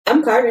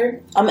I'm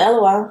Carter. I'm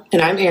Elliot.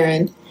 And I'm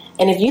Erin.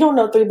 And if you don't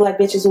know three black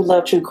bitches who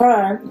love true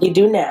crime, you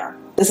do now.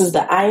 This is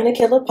the I Ain't a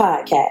Killer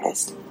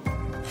podcast.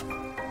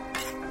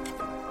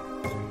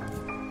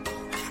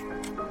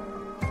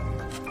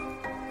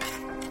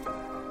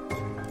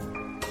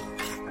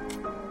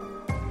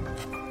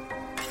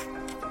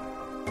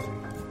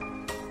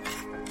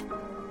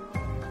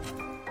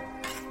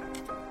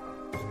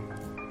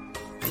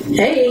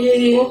 Hey.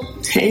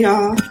 Hey,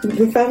 y'all.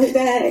 We finally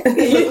back.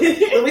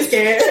 We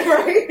scared,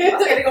 right?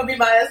 I'm scared they're going to be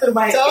my ass to the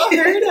mic. Don't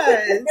hurt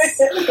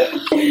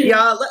us.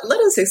 Y'all, let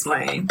us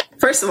explain.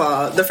 First of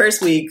all, the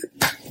first week,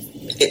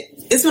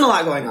 it's been a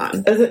lot going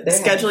on.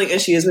 Scheduling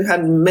issues. We've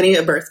had many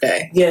a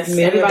birthday. Yes,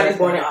 everybody's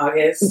born in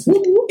August.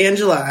 In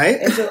July.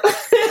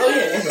 Oh,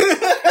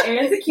 yeah.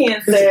 Aaron's a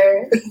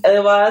Cancer.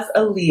 It was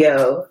a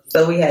Leo.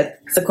 So we had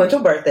sequential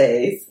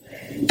birthdays.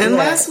 And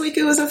last week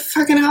it was a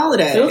fucking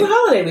holiday. It was a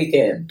holiday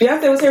weekend.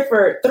 Beyonce was here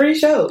for 3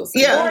 shows.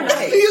 Yeah. 4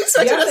 nights. You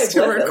expected us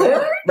to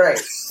record. Right.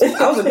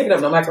 I wasn't picking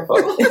up no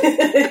microphone.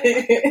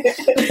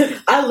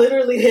 I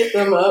literally hit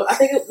them up. I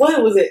think,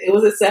 what was it?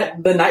 Was it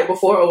the night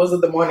before or was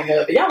it the morning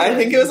of? I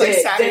think it was like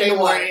Saturday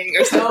morning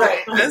or something.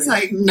 I was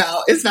like,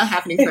 no, it's not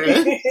happening for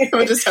me.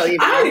 I'll just tell you.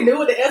 I already knew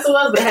what the answer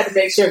was, but I had to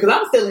make sure because I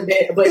was still in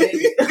bed. But I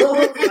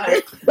was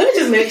like, let me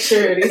just make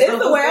sure. It's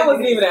the way I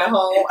wasn't even at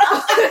home.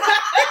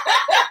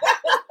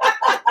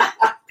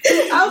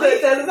 I was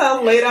at Tessa's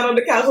house, laid out on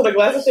the couch with a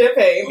glass of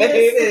champagne.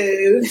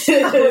 This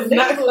was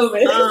not coming.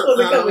 This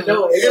wasn't coming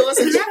noise. It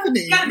wasn't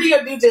happening. You gotta do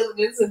your due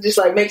diligence and just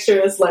like make sure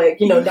it's like,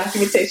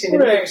 documentation in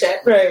the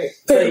chat. Right.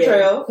 Paper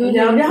trail.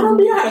 Y'all don't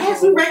be our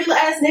ass with regular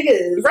ass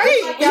niggas.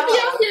 Right. Like You be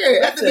out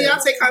here at the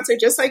Beyonce concert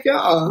just like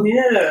y'all.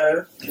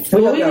 Yeah.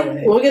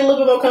 We'll get a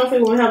little bit more comfy.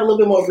 We'll have a little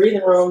bit more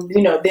breathing room.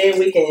 Then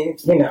we can,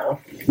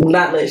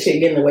 not let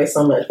shit get in the way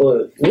so much.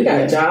 But we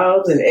got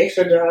jobs and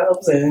extra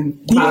jobs and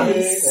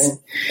hobbies and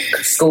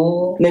school.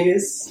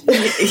 Niggas.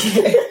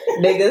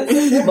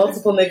 Niggas.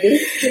 Multiple niggas.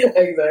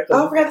 Exactly.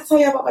 Oh, I forgot to tell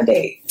you about my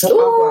date.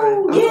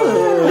 Oh, yeah.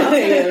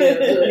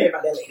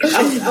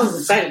 I was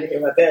excited to hear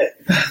about that.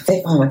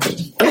 They phone with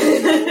me.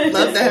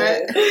 Love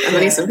that. I'm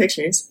gonna need some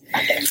pictures.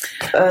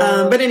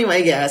 But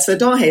anyway, yeah, so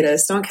don't hate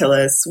us, don't kill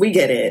us. We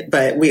get it,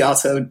 but we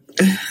also,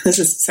 this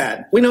is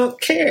sad. We don't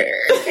care.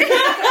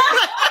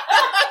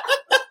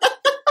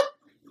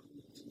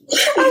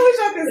 I wish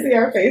I could see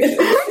our faces.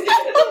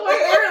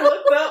 Erin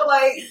looked up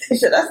like,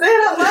 should I say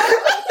it out loud?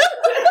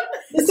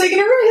 It's taking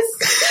a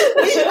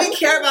risk. We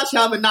care about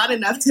y'all, but not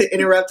enough to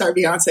interrupt our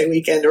Beyonce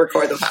weekend to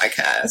record the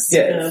podcast.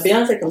 Yeah,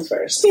 Beyonce comes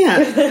first. Yeah,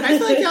 I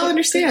feel like y'all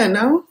understand,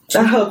 no?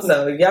 I hope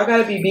so. Y'all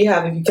gotta be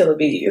beehive if you kill a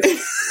bee.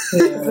 This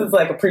is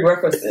like a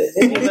prerequisite.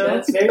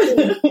 That's very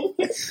good.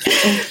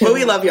 But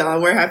we love y'all,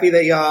 and we're happy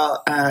that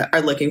y'all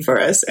are looking for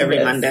us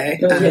every Monday.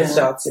 Yes,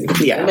 y'all too.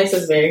 Yeah, it makes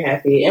us very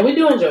happy, and we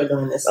do enjoy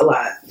doing this a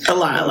lot. A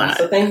lot.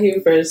 So thank you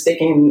for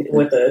sticking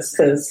with us,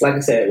 because, like I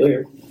said,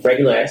 we're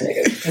regular ass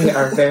niggas. We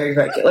are very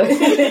regular,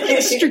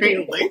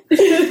 extremely.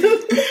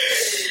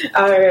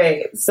 All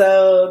right,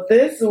 so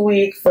this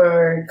week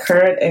for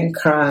Current and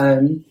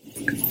Crime,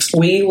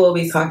 we will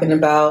be talking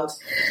about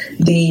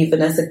the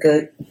Vanessa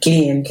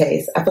Guillen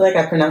case. I feel like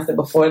I pronounced it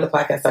before the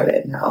podcast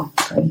started. No,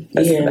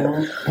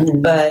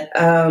 but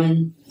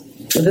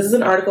this is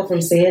an article from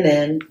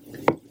CNN.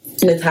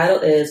 The title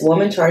is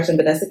 "Woman Charged in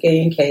Vanessa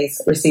Guillen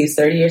Case Receives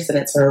 30-Year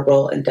Sentence for Her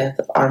Role in Death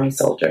of Army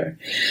Soldier,"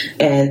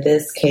 and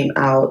this came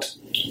out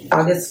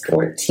August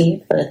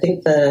 14th. But I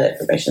think the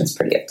information is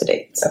pretty up to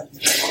date. So,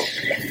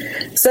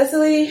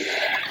 Cecily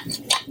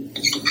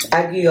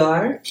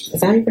Aguilar, is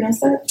that how you pronounce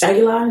that?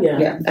 Aguilar,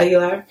 yeah.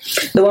 Aguilar.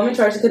 The woman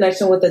charged in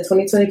connection with the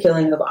 2020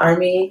 killing of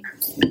Army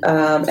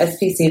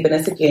SPC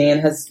Vanessa Guillen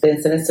has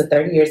been sentenced to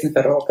 30 years in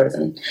federal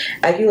prison.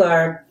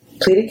 Aguilar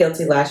pleaded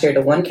guilty last year to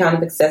 1 count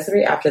of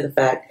accessory after the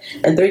fact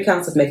and 3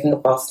 counts of making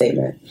a false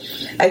statement.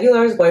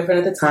 Aguilar's boyfriend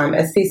at the time,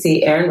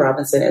 SPC Aaron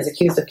Robinson, is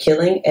accused of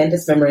killing and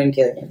dismembering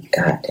Guillen.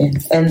 God damn.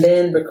 And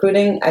then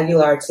recruiting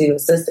Aguilar to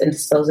assist in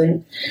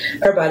disposing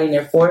her body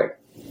near Fort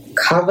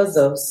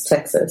Cavazos,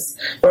 Texas,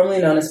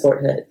 formerly known as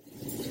Fort Hood.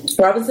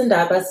 Robinson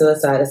died by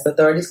suicide as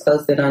authorities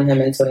closed in on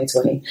him in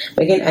 2020,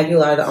 making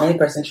Aguilar the only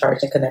person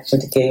charged in connection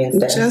to Guillen's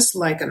death. Just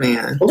like a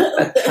man.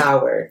 A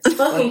coward.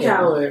 Fucking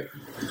coward.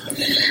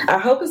 Our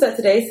hope is that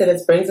today's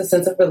sentence brings a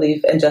sense of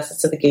relief and justice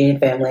to the Guillen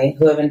family,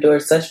 who have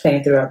endured such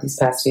pain throughout these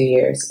past few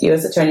years.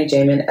 U.S. Attorney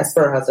Jamin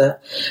Esperanza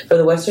for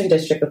the Western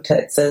District of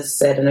Texas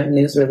said in a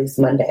news release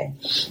Monday,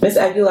 Ms.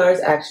 Aguilar's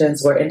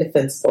actions were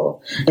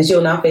indefensible, and she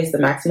will now face the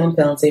maximum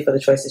penalty for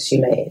the choices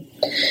she made.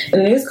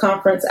 In a news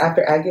conference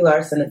after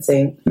Aguilar's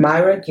sentencing,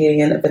 Myra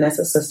Guillen,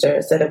 Vanessa's sister,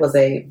 said it was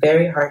a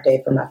very hard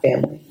day for my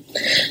family.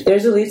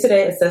 There's relief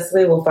today as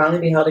Cecily will finally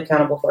be held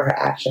accountable for her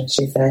actions,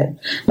 she said.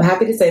 I'm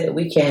happy to say that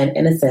we can,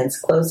 in a sense,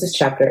 close this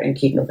chapter and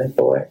keep moving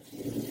forward.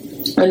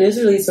 A news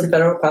release from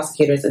federal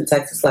prosecutors in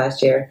Texas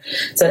last year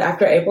said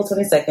after April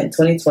 22nd,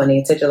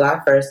 2020 to July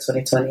 1st,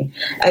 2020,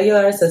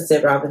 Aguilar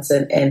assisted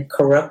Robinson in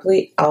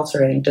corruptly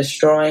altering,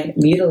 destroying,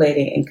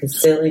 mutilating, and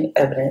concealing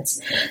evidence,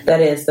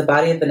 that is, the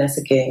body of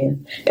Vanessa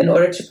Guillen, in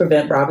order to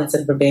prevent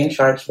Robinson from being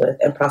charged with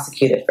and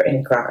prosecuted for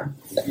any crime.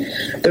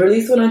 The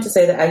release went on to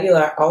say that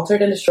Aguilar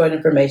altered and destroyed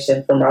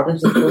information from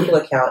Robinson's Google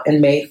account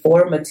and made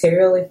 4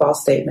 materially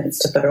false statements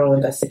to federal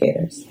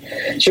investigators.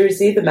 She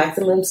received the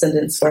maximum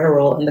sentence for her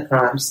role in the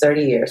crimes,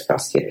 30 years,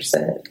 prosecutors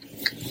said.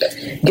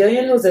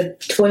 Guillen was a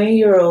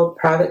 20-year-old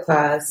private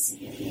first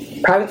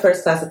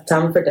class at the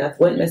time of her death,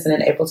 went missing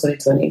in April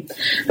 2020.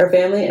 Her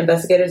family,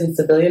 investigators, and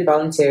civilian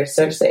volunteers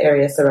searched the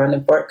area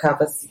surrounding Fort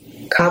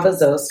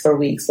Cavazos for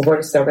weeks before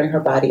discovering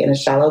her body in a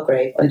shallow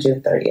grave on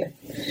June 30th.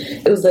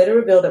 It was later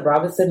revealed that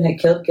Robinson had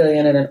killed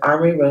Guillen in an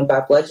armory room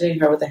by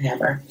bludgeoning her with a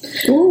hammer.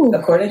 Ooh.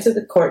 According to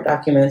the court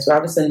documents,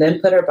 Robinson then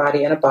put her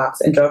body in a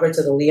box and drove her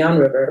to the Leon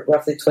River,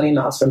 roughly 20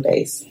 miles from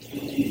base.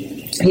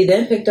 He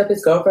then picked up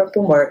his girlfriend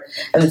from work,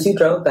 and the two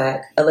drove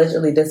back,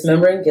 allegedly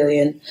dismembering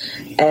Guillen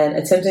and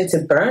attempting to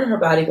burn her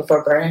body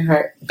before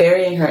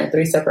burying her in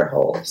 3 separate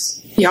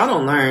holes. Y'all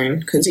don't learn,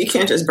 because you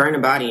can't just burn a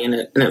body in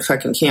a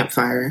fucking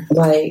campfire.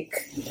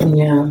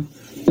 Yeah.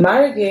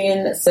 Myra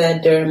Guillen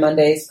said during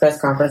Monday's press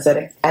conference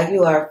that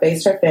Aguilar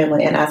faced her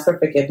family and asked for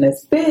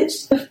forgiveness.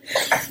 Bitch!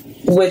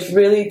 Which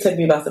really took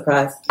me by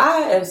surprise. I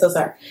am so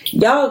sorry.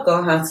 Y'all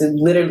gonna have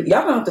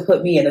to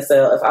put me in a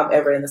cell if I'm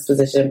ever in this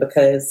position,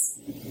 because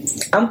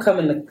I'm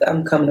coming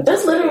to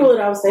That's literally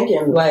what I was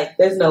thinking.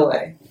 There's no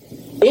way.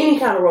 Any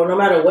kind of role, no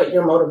matter what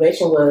your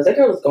motivation was, that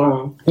girl was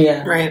gone.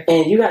 Yeah. Right.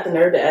 And you got the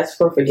nerve to ask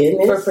for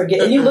forgiveness.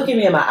 And you look at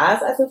me in my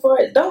eyes asking for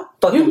it? Don't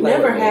fucking You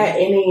never had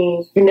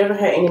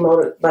any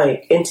motive,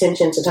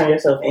 intention to turn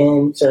yourself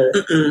in,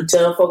 to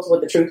tell folks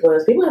what the truth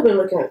was. People have been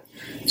looking at,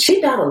 she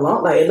died a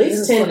long, at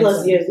least 10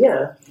 plus years,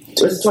 yeah.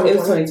 It was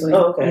 2020.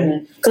 Oh,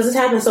 okay. Because it's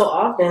happened so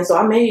often, so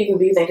I may even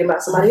be thinking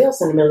about somebody else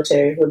in the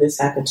military who this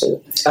happened to.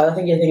 I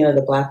think you're thinking of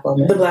the black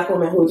woman. The black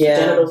woman whose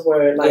genitals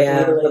were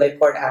where they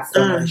poured acid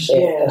on her and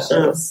shit. Yeah,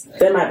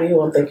 that might be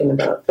who I'm thinking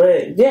about.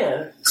 But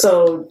yeah,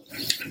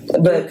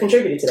 but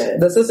contributed to that.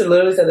 The sister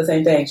literally said the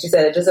same thing. She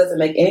said, it just doesn't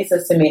make any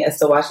sense to me as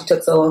to why she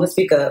took so long to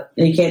speak up.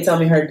 And you can't tell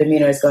me her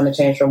demeanor is going to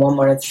change from one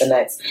morning to the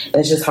next. And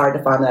it's just hard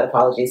to find that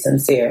apology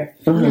sincere.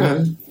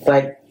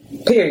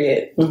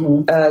 Period.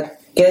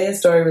 Guillen's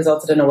story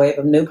resulted in a wave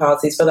of new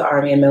policies for the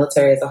Army and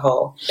military as a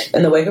whole.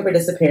 In the wake of her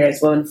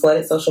disappearance, women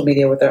flooded social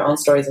media with their own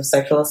stories of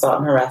sexual assault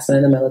and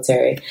harassment in the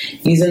military,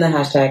 using the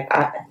hashtag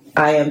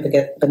I am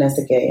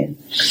Vanessa Guillen.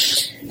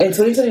 In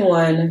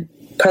 2021,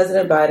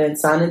 President Biden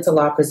signed into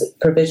law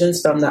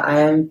provisions from the I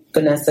Am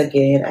Vanessa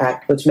Guillen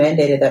Act, which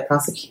mandated that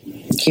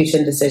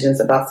prosecution decisions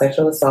about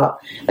sexual assault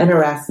and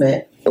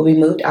harassment will be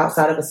moved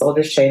outside of a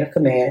soldier's chain of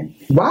command.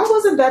 Why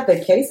wasn't that the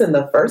case in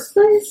the first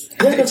place?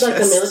 Because the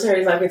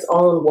military is its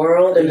own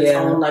world and its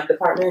own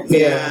department.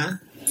 Yeah.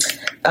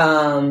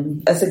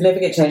 A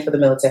significant change for the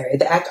military.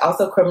 The act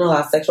also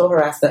criminalized sexual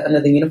harassment under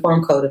the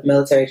Uniform Code of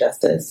Military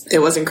Justice. It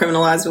wasn't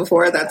criminalized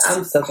before? That's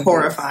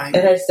horrifying.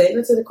 In her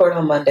statement to the court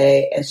on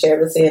Monday and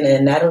shared with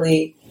CNN,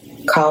 Natalie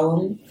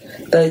Collum,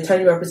 the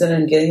attorney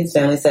representing Guillen's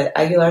family, said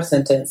Aguilar's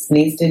sentence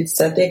needs to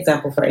set the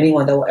example for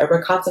anyone that will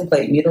ever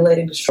contemplate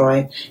mutilating,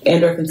 destroying,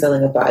 and or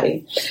concealing a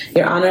body.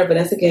 Your Honor,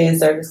 Vanessa Guillen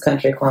served his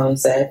country, Collum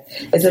said.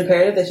 It's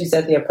imperative that you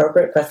set the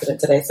appropriate precedent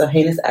today so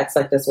heinous acts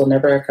like this will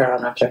never occur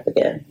on our trip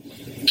again.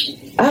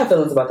 I have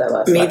feelings about that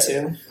last Me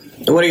too.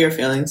 What are your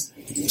feelings?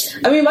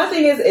 I mean, my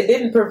thing is, it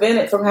didn't prevent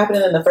it from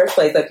happening in the first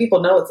place.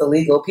 People know it's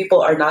illegal.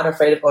 People are not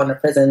afraid of going to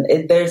prison.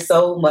 There's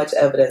so much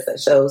evidence that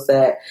shows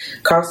that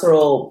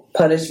carceral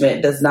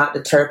punishment does not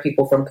deter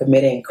people from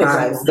committing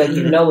crimes. But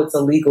you know it's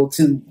illegal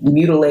to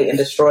mutilate and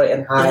destroy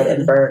and hide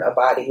and burn a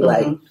body.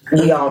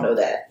 We all know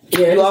that.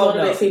 Yeah, you all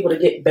motivate people to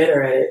get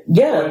better at it.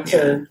 Yeah.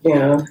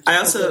 I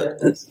also,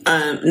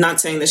 not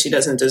saying that she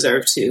doesn't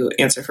deserve to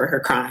answer for her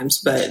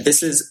crimes, but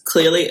this is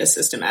clearly a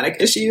systematic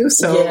issue.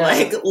 So,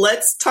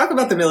 let's talk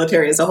about the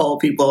military as a whole,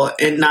 people,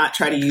 and not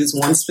try to use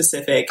one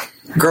specific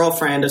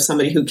girlfriend of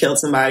somebody who killed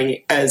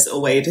somebody as a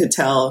way to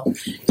tell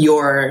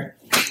your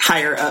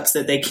higher ups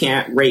that they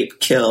can't rape,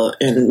 kill,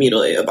 and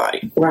mutilate a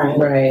body.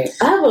 Right.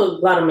 I have a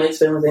lot of mixed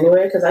feelings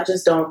anyway, because I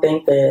just don't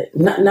think that,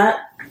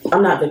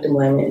 I'm not victim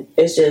blaming.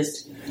 It's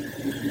just,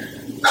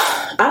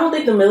 I don't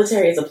think the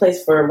military is a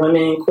place for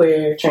women,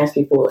 queer, trans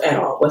people at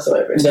all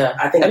whatsoever. Yeah,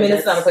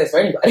 it's not a place for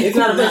anybody. It's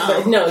not a place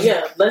for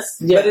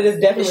but it is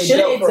definitely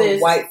built for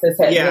white cis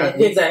men. Yeah,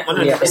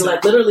 exactly. Yeah.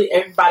 And literally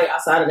everybody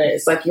outside of that,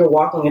 it's like you're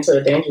walking into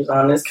a danger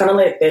zone. It's kind of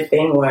like that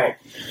thing where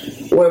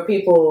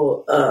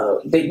people,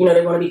 they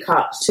want to be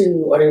cops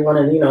too, or they want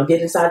to,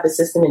 get inside the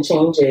system and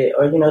change it,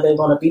 or they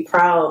want to be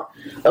proud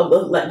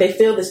of, they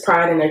feel this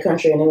pride in their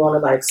country and they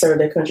want to serve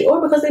their country,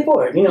 or because they're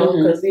bored,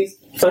 because these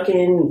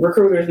fucking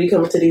recruiters be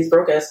coming to these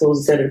broke ass schools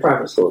instead of the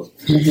private schools.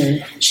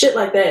 Shit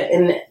like that.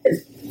 And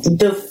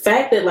the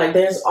fact that like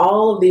there's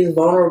all of these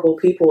vulnerable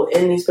people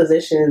in these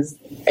positions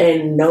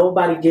and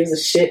nobody gives a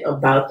shit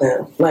about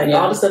them. Like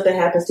all the stuff that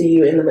happens to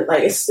you in the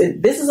like this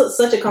is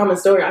such a common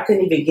story. I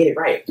couldn't even get it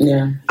right.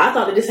 Yeah, I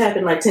thought that this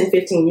happened like 10,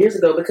 15 years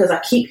ago because I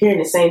keep hearing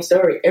the same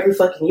story every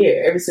fucking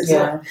year, every 6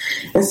 months,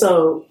 and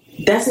so.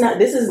 This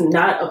is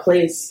not a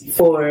place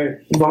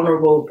for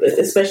vulnerable,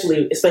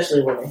 especially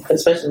women,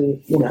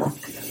 especially,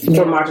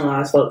 for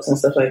marginalized folks and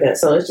stuff like that.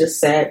 So it's just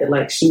sad that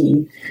like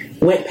she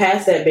went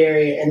past that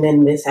barrier and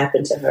then this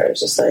happened to her. It's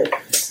just like,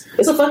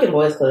 it's a fucking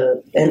boys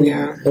club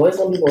and boys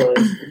gonna be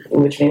boys,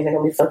 which means they're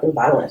gonna be fucking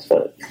violent.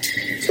 But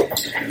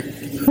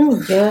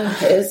yeah,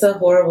 it's a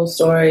horrible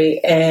story.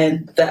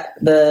 And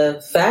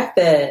the fact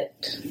that,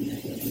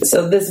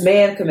 so this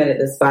man committed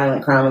this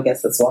violent crime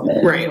against this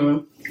woman. Right.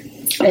 Mm-hmm.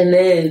 And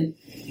then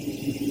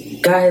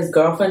got his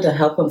girlfriend to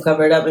help him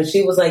cover it up. And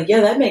she was like,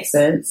 yeah, that makes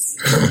sense.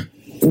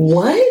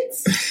 What?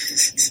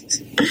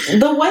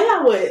 The way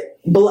I would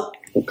block,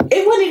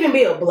 it wouldn't even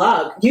be a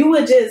block. You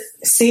would just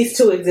cease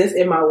to exist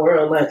in my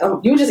world. Like,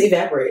 you would just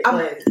evaporate.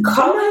 I'm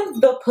calling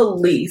the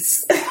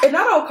police. And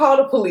I don't call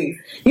the police.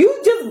 You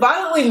just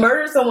violently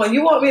murdered someone.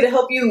 You want me to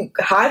help you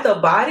hide the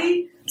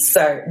body?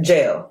 Sir,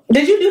 jail.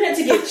 Did you do that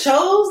to get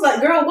chose?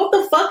 Like, girl, what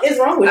the fuck is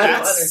wrong with you? I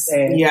don't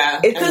understand. Yeah.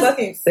 It's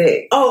fucking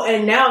sick. Oh,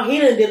 and now he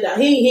done did that.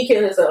 He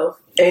killed himself.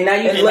 And now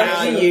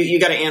you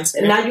got to answer.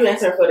 And now you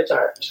answer for the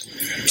charge.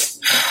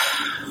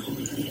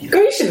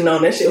 Girl, you should have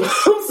known that shit.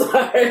 I'm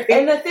sorry.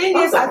 And the thing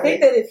is, I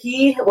think that if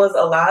he was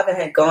alive and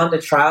had gone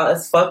to trial,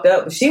 it's fucked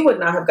up, but she would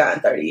not have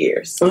gotten 30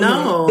 years.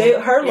 No.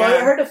 Her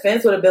lawyer, her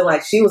defense would have been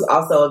like, she was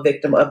also a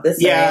victim of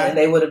this man, and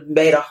they would have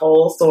made a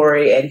whole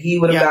story, and he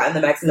would have gotten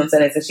the maximum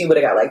sentence, and she would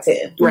have got like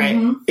 10. Right.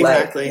 Mm-hmm.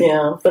 Exactly. Like,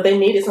 yeah. But they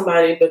needed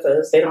somebody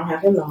because they don't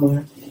have him no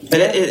more.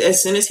 But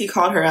as soon as he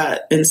called her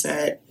up and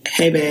said,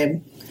 hey,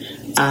 babe,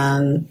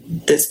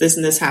 this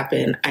and this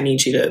happened, I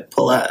need you to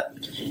pull up.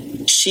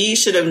 She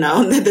should have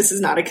known that this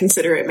is not a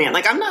considerate man.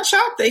 Like, I'm not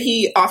shocked that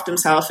he offed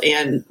himself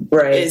and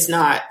is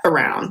not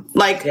around.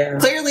 Like,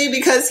 clearly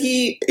because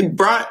he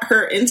brought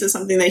her into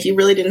something that he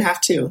really didn't have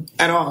to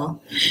at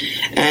all.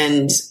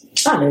 And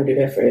I never do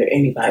that for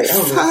anybody.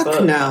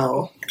 Fuck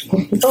no.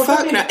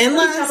 Fuck no.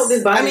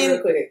 Unless, I mean,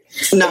 real quick.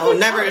 No,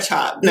 never a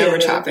chop. Never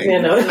chopping.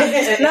 Yeah, no.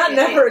 Not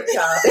never a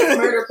chop. It's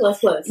murder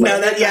plus. Like, no,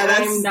 that's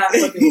I'm not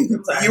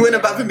fucking. You went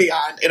above and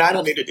beyond, and I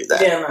don't need to do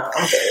that. Yeah, no.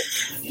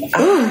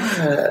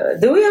 Okay.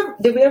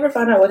 Did we ever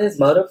find out what his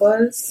motive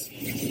was?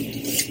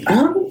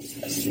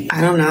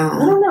 I don't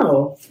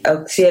know.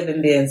 Oh, she had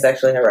been being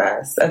sexually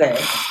harassed. Okay.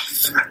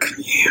 Fuck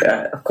you.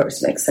 Of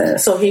course, makes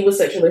sense. So he was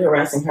sexually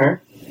harassing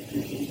her.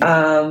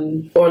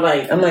 Or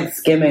like, I'm like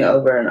skimming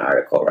over an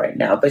article right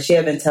now, but she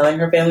had been telling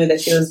her family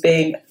that she was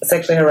being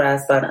sexually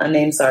harassed by an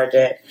unnamed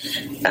sergeant.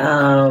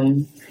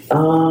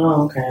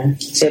 Oh, okay.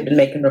 She had been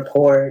making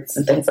reports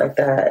and things like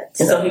that.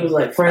 And so he was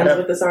like friends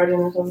with the sergeant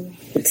or something?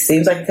 It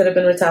seems like it could have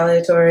been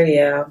retaliatory,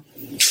 yeah.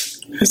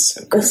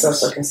 That's so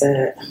fucking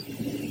sad.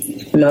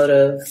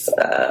 Motive,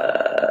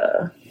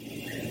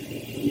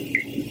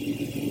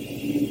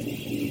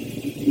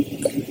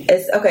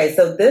 okay,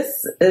 so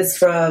this is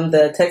from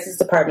the Texas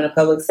Department of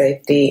Public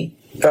Safety,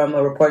 from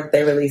a report that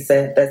they released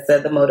that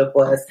said the motive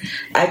was.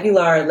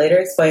 Aguilar later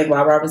explained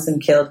why Robinson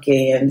killed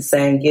Gideon,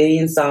 saying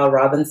Gideon saw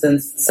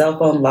Robinson's cell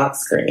phone lock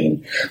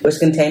screen, which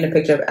contained a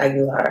picture of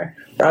Aguilar.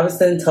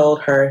 Robinson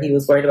told her he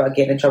was worried about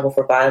getting in trouble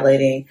for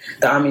violating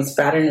the Army's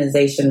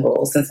fraternization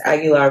rules, since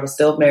Aguilar was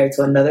still married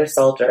to another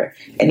soldier,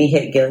 and he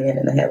hit Gideon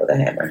in the head with a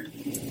hammer.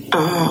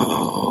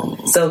 Oh.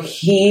 So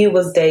he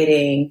was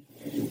dating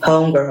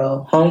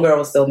Homegirl. Homegirl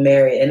was still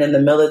married, and in the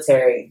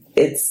military,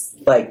 it's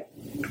like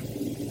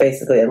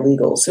basically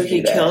illegal. So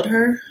he killed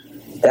her?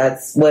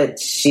 That's what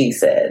she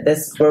said.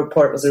 This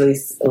report was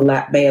released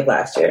May of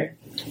last year.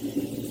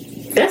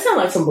 That sounds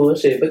like some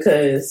bullshit,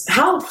 because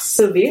how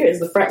severe is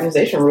the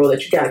fraternization rule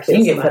that you gotta kill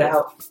somebody? You can get put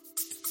out.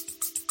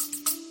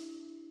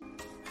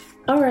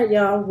 All right,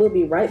 y'all. We'll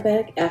be right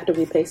back after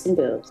we pay some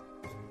bills.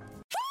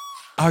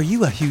 Are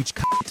you a huge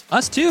cunt?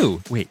 Us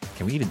too. Wait,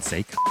 can we even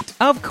say cunt?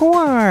 Of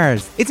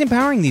course. It's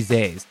empowering these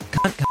days.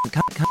 Cunt, cunt,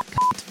 cunt, cunt, cunt.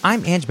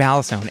 I'm Ange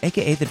Ballastone,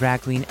 a.k.a. the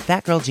drag queen,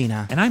 That Girl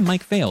Gina. And I'm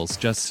Mike Fales,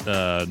 just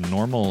a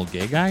normal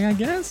gay guy, I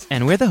guess?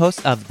 And we're the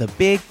hosts of The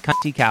Big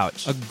Cunty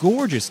Couch, a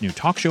gorgeous new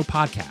talk show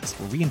podcast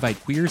where we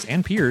invite queers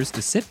and peers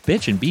to sit,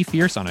 bitch, and be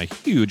fierce on a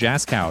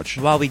huge-ass couch.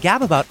 while we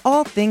gab about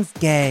all things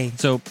gay.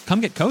 So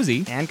come get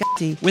cozy. And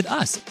cunty. With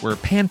us. We're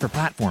panned for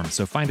platforms,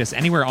 so find us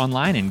anywhere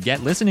online and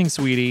get listening,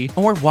 sweetie.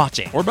 Or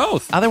watching. Or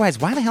both. Otherwise,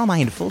 why the hell am I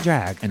in full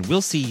drag? And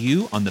we'll see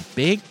you on the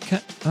big...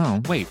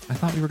 Oh, wait. I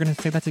thought we were going to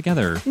say that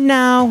together.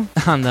 No.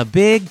 On the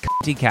Big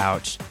Cunty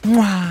Couch.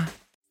 Mwah.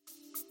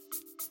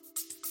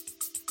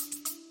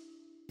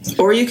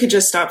 Or you could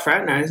just stop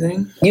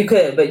fraternizing. You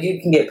could, but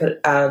you can get put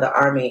out of the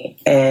Army,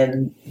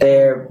 and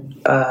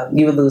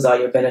you would lose all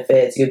your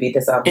benefits. You'd be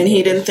dishonored. And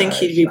he didn't think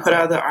he'd be put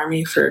out of the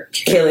Army for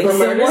killing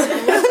someone.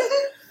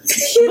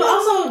 But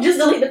also, just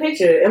delete the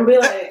picture and be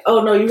like,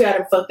 "Oh no, you got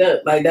him fucked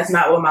up. Like that's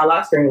not what my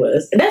lock screen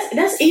was." And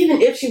that's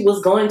even if she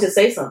was going to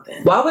say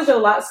something. Why was your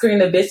lock screen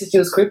the bitch that you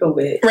was creeping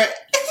with? Right.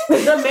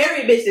 The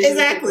married bitch. That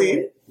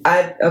Exactly.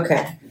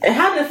 Okay. And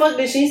how the fuck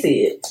did she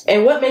see it?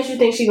 And what makes you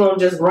think she gonna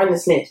just run the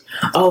snitch?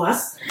 Oh,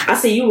 I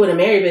see you with a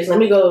married bitch. Let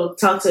me go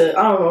talk to,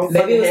 I don't know.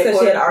 Maybe it was because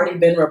she had already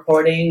been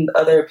reporting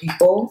other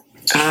people.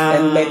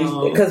 And maybe,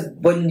 because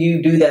when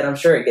you do that, I'm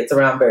sure it gets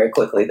around very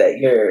quickly that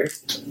you're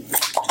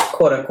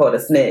quote unquote a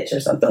snitch or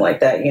something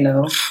like that, you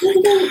know?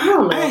 I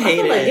don't know. I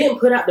feel like getting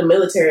put out the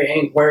military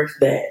ain't worth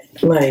that.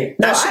 Like,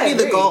 that should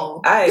be the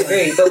goal. I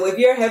agree. But if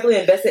you're heavily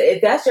invested,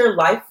 if that's your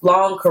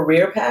lifelong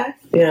career path,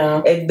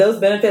 if those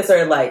benefits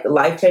are like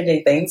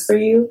life-changing things for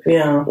you,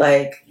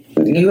 like,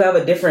 you have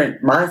a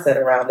different mindset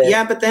around it.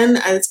 Yeah, but then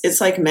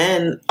it's like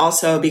men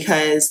also,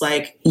 because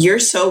like you're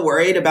so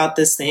worried about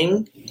this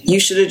thing, you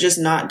should have just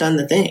not done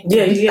the thing.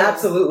 Yeah,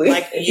 absolutely.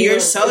 Like you're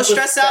so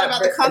stressed out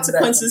about the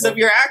consequences of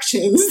your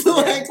actions.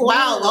 Like,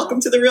 wow, welcome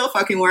to the real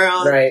fucking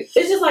world. Right.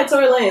 It's just like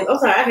Tory Lanez. I'm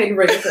sorry, I hate to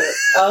bring this up.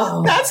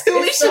 Oh, that's who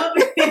we should.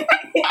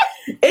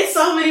 It's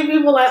so many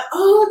people like,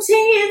 10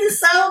 years is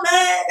so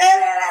bad.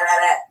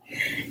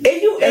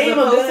 If you aim a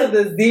gun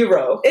to the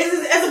 0,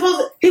 as opposed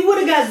to, he would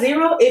have got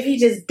 0 if he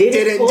just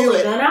didn't pull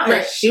the gun out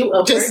and shoot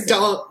a person. Just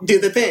don't do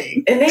the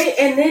thing. And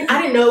then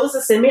I didn't know it was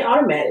a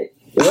semi-automatic.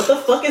 What the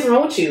fuck is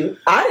wrong with you?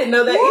 I didn't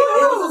know that. It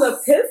was a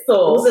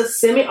pistol. It was a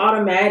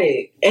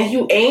semi-automatic, and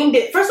you aimed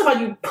it. First of all,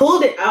 you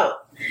pulled it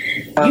out.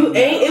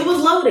 It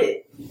was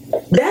loaded.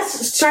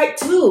 That's strike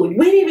 2.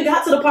 We didn't even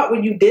got to the part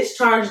where you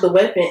discharged the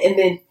weapon, and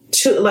then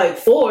strike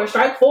 4,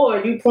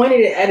 you pointed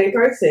it at a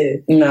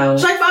person. No.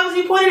 Strike 5 is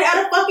you pointed it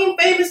at a fucking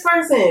famous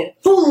person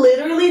who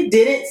literally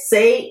didn't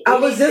say anything. I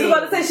was just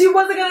about to say she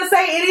wasn't going to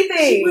say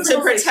anything. To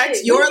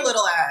protect your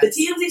little ass. The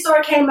TMZ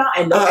story came out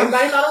and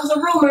everybody thought it was a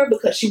rumor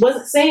because she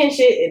wasn't saying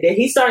shit, and then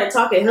he started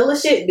talking hella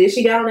shit. Then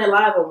she got on that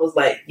live and was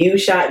like, you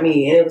shot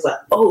me. And it was like,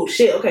 oh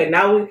shit, okay,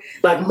 now we,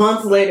 like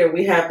months later,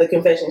 we have the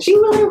confession. She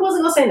really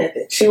wasn't going to say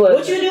nothing. She was.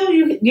 What you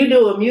do? You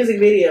do a music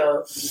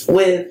video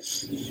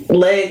with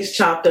legs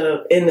chopped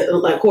up in the,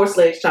 like horse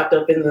legs chopped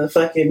up in the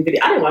fucking video.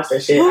 I didn't watch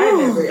that shit. I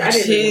didn't know.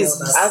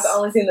 I've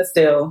only seen the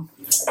still.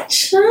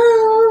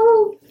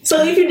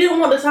 So if you didn't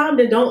want the time,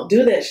 then don't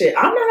do that shit.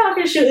 I'm not out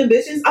here shooting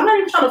bitches. I'm not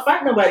even trying to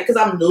fight nobody because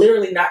I'm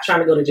literally not trying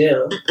to go to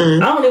jail. I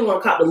don't even want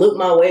a cop to look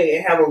my way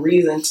and have a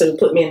reason to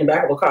put me in the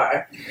back of a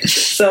car.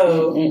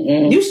 So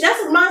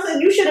that's what mine said.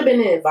 You should have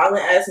been in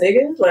violent ass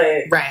nigga.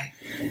 Like, right.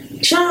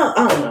 Child,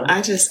 I don't know.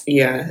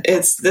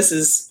 This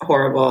is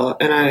horrible,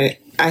 and I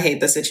hate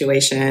the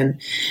situation.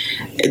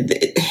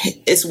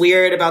 It's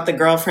weird about the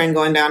girlfriend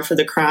going down for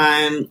the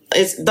crime.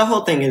 The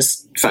whole thing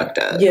is fucked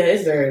up. Yeah,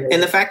 it's very weird.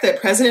 And the fact that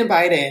President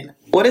Biden,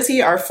 what is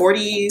he, our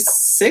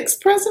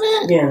 46th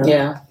president?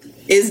 Yeah.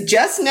 Is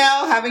just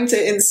now having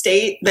to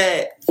instate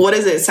that, what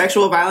is it,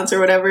 sexual violence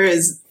or whatever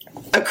is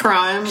a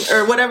crime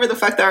or whatever the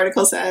fuck the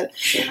article said.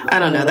 I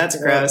don't know. That's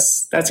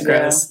gross. That's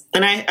gross.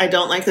 And I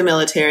don't like the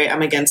military.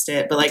 I'm against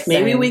it. But like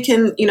maybe we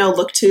can,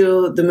 look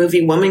to the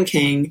movie Woman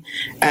King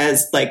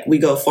as like we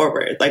go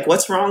forward. Like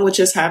what's wrong with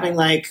just having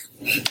like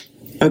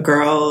a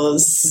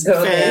girls,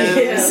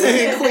 femmes,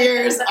 and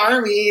queers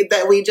army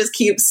that we just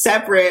keep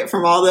separate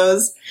from all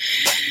those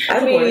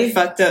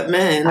fucked up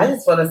men. I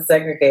just want to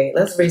segregate.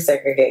 Let's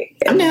resegregate.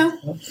 I'm down.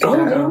 Shit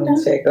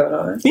going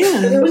on.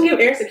 Yeah. We can give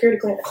air security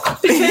clearance.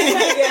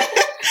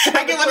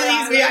 I get one of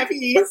these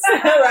VIPs.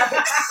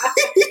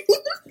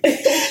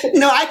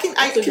 No, I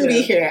can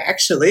be here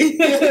actually.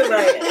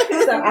 Right.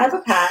 So I have a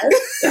pass.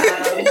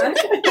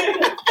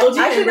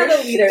 I should be the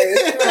leaders.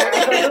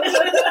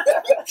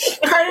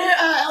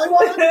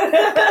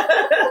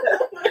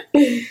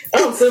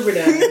 I'm super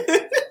down.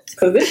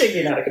 Because this shit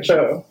getting out of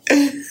control.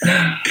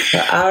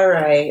 All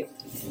right.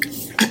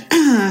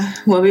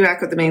 We'll be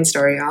back with the main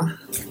story, y'all.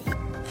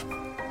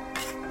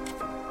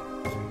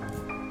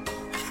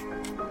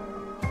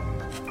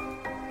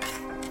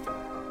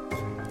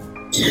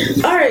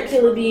 All right,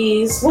 Killer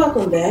Bees,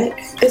 welcome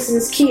back. This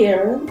is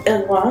Kiera,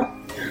 Elliot.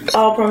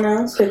 All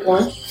pronouns, pick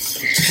one.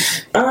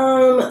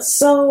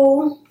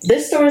 So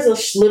this story is a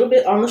little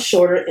bit on the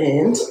shorter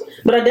end,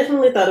 but I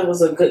definitely thought it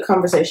was a good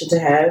conversation to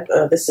have.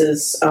 This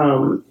is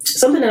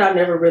something that I've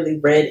never really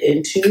read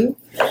into.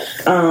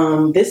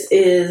 This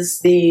is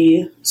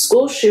the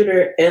school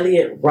shooter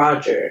Elliot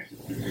Rodger.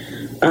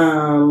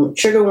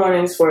 Trigger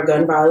warnings for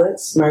gun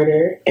violence,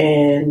 murder,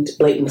 and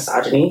blatant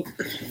misogyny.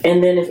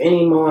 And then if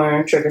any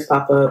more triggers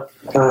pop up,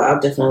 I'll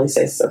definitely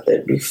say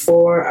something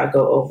before I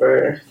go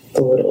over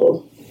the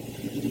little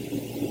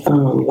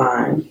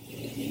line.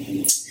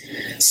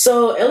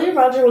 So Elliot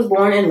Rodger was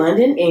born in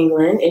London,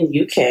 England, in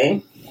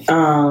UK,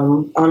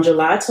 on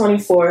July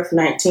 24th,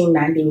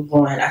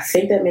 1991. I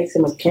think that makes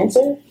him a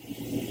Cancer.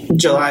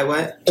 July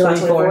what? July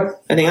 24th?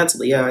 I think that's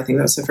Leo. I think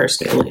that's the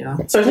first day Leo.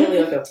 So it's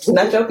Leo.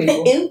 Not your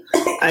people.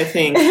 I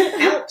think.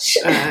 Ouch.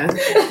 Yeah,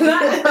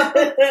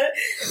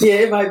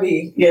 it might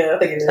be. Yeah, I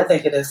think it is. I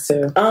think it is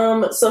too.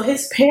 So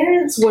his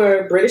parents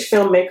were British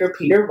filmmaker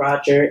Peter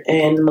Rodger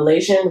and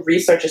Malaysian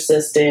research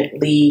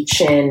assistant Lee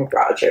Chen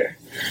Rodger.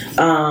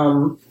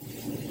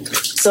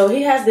 So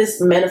he has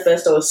this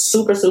manifesto,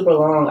 super, super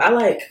long.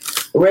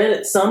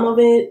 read some of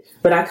it,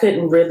 but I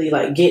couldn't really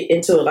like get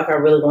into it like I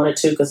really wanted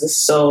to because it's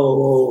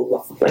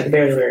so like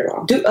very, very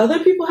long. Do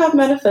other people have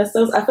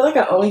manifestos? I feel like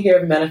I only hear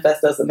of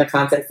manifestos in the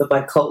context of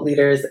like cult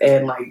leaders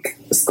and like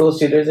school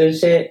shooters and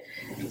shit.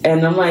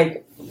 And I'm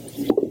like,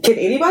 can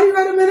anybody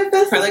write a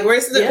manifesto? Like,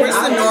 where's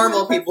the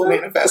normal people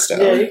manifesto?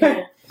 Yeah, you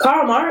can.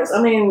 Karl Marx,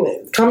 I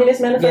mean, Communist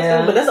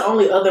Manifesto, but that's the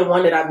only other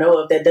one that I know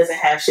of that doesn't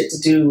have shit to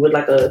do with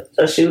like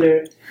a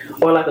shooter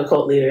or like a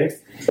cult leader.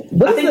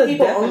 What is the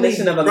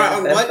definition of a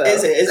manifesto? What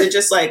is it? Is it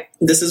just like,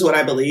 this is what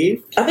I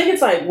believe? I think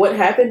it's like what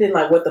happened and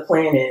like what the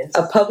plan is.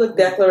 A public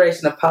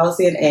declaration of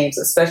policy and aims,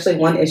 especially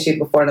one issued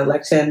before an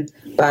election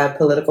by a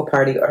political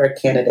party or a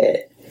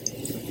candidate.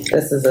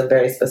 This is a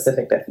very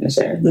specific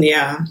definition.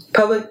 Yeah.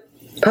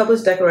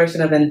 Published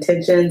declaration of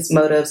intentions,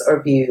 motives,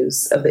 or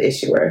views of the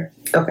issuer.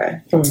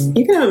 Okay.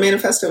 You can have a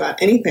manifesto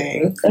about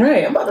anything. All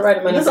right, I'm about to write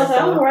a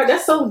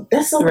manifesto.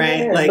 That's so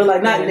right. Bad. Like, but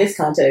like not in this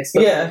context.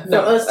 But yeah, for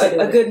us,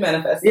 a good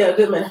manifesto. Yeah, a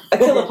good manifesto. A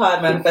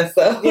kilopod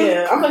manifesto.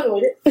 Yeah, I'm fucking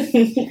with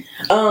it.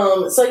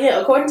 So yeah,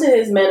 according to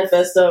his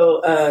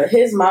manifesto,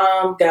 his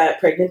mom got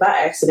pregnant by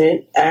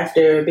accident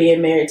after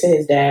being married to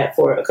his dad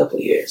for a couple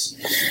of years.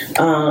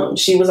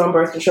 She was on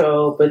birth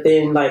control, but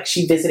then like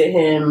she visited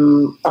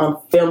him on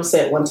film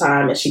set one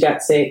time and she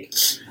got sick.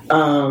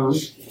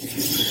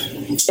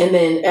 And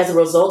then as a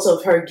result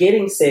of her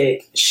getting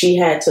sick, she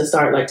had to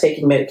start like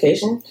taking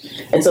medication.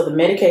 And so the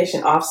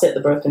medication offset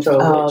the birth control,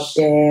 which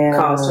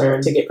caused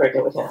her to get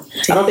pregnant with him.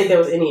 I don't think there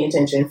was any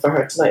intention for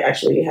her to like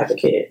actually have a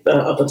kid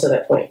up until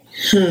that point.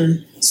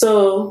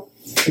 So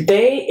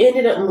they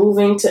ended up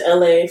moving to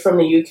LA from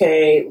the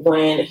UK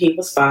when he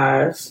was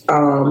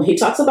 5. He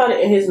talks about it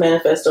in his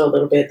manifesto a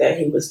little bit that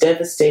he was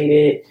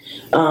devastated.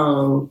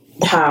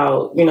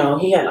 How, you know,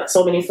 he had like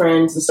so many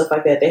friends and stuff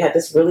like that. They had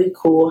this really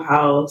cool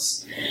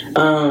house.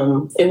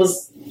 It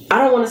was, I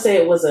don't want to say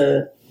it was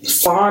a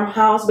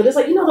farmhouse, but it's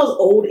like, you know, those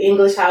old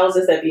English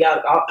houses that be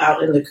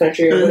out in the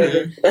country or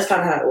whatever. That's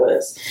kind of how it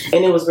was.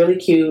 And it was really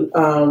cute.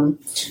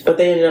 But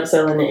they ended up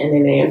selling it and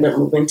then they ended up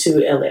moving to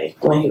LA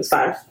when he was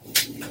 5.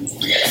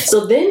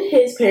 So then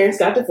his parents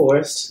got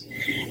divorced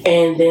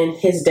and then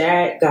his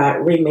dad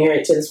got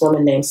remarried to this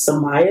woman named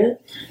Samaya.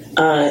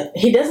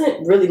 He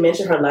doesn't really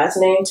mention her last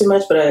name too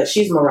much, but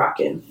she's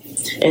Moroccan.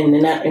 And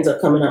then that ends up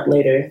coming up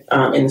later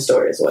in the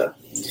story as well.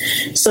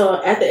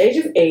 So at the age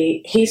of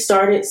 8, he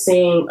started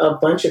seeing a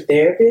bunch of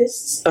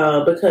therapists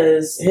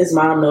because his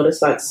mom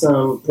noticed like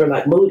some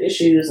mood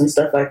issues and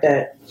stuff like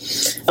that.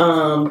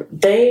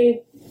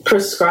 They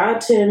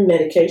prescribed him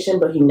medication,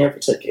 but he never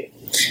took it.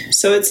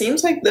 So it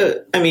seems like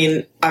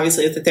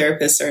obviously if the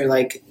therapists are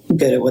like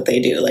good at what they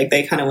do, like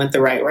they kind of went the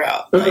right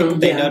route. Like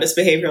they noticed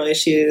behavioral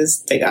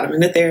issues, they got him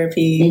into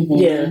therapy.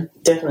 Yeah,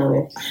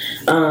 definitely.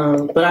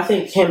 But I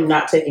think him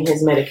not taking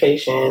his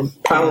medication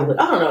probably,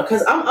 I don't know,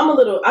 because I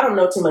don't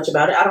know too much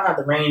about it. I don't have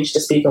the range to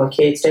speak on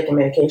kids taking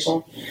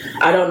medication.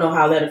 I don't know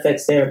how that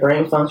affects their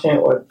brain function,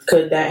 or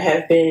could that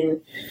have been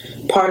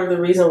part of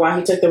the reason why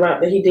he took the route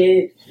that he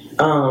did.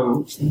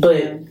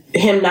 But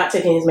him not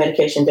taking his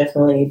medication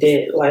definitely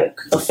did like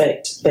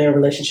affect their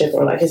relationship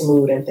or like his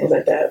mood and things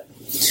like that.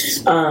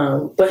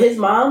 But his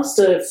mom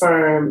stood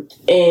firm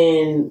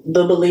in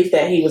the belief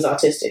that he was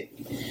autistic.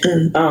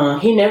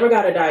 He never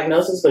got a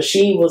diagnosis, but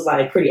she was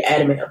like pretty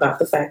adamant about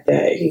the fact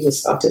that he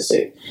was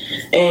autistic.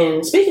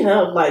 And speaking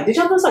of, like, did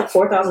y'all know it's like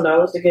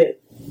 $4,000 to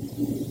get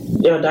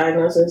your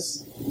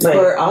diagnosis? Like,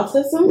 for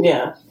autism?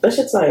 Yeah. That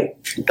shit's like...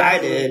 I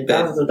did,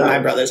 but my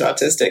brother's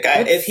autistic.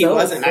 If he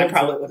wasn't, I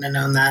probably wouldn't have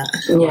known that.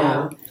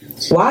 Yeah.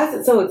 Why is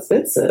it so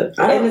expensive?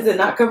 And is it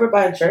not covered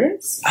by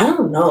insurance? I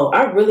don't know.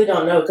 I really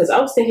don't know, because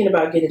I was thinking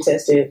about getting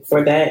tested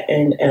for that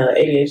and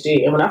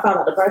ADHD. And when I found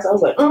out the price, I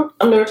was like, I'm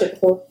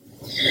neurotypical.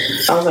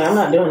 I was like, I'm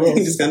not doing this.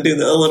 You're just going to do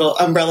the little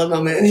umbrella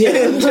moment.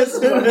 Yeah.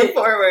 Just move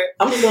forward.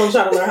 I'm just going to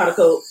try to learn how to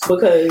cope,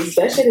 because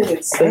that shit is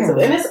expensive.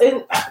 And it's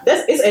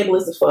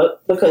ableist as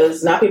fuck,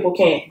 because now people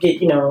can't get,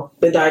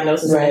 the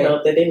diagnosis and the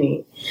help that they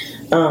need.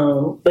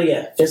 But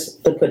yeah,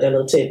 just to put that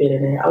little tidbit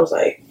in there, I was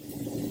like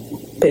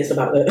pissed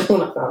about that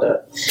when I found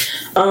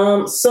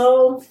out.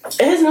 So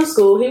at his new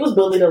school, he was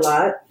bullied a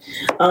lot.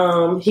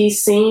 He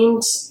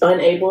seemed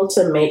unable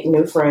to make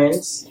new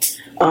friends.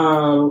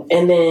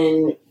 And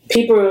then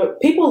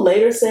people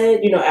later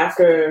said,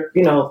 after,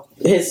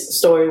 his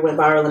story went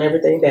viral and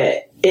everything,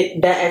 that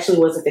actually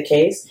wasn't the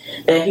case,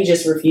 that he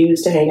just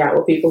refused to hang out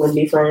with people and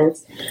be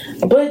friends.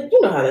 But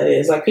you know how that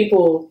is. Like,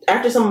 people,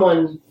 after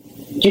something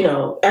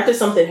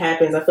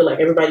happens, I feel like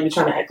everybody be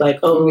trying to act like,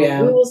 oh,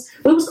 yeah, we was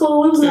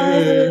cool, we was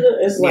nice.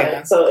 It's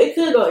like, so it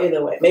could go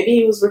either way. Maybe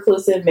he was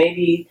reclusive,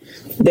 maybe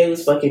they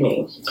was fucking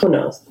mean. Who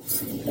knows?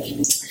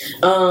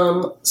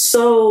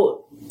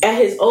 So at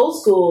his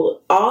old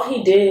school, all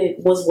he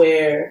did was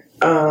wear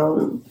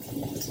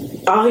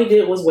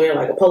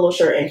like a polo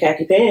shirt and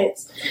khaki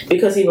pants,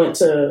 because he went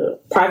to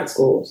private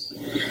schools.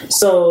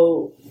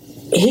 So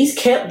he's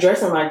kept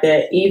dressing like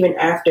that even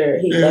after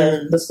he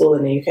left the school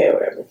in the UK or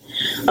whatever.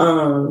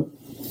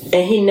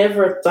 and he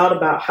never thought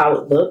about how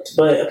it looked,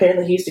 but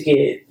apparently he used to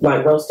get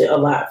like roasted a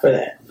lot for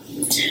that.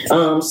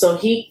 So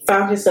he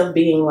found himself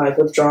being like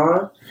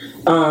withdrawn.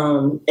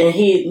 And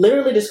he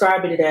literally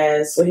described it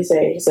as what he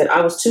said. He said,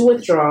 I was too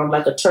withdrawn,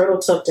 like a turtle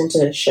tucked into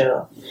his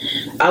shell.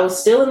 I was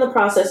still in the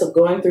process of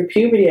going through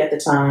puberty at the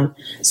time,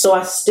 so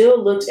I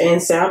still looked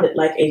and sounded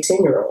like a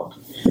 10-year-old.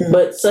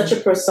 But such a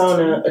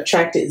persona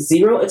attracted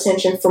zero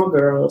attention from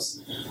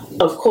girls,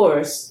 of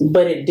course,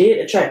 but it did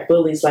attract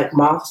bullies like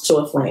moths to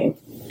a flame.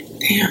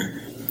 Damn.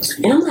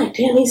 And I'm like,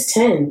 damn, he's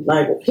 10.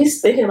 Like,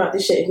 he's thinking about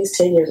this shit and he's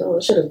 10 years old.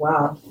 This shit is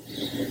wild.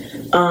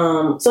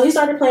 So he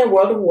started playing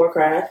World of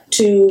Warcraft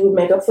to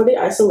make up for the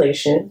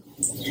isolation.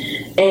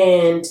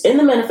 And in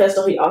the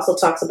manifesto, he also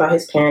talks about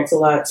his parents a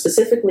lot,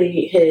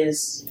 specifically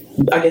his,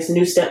 I guess,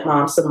 new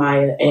stepmom,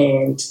 Samaya,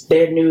 and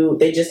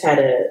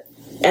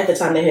at the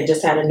time they had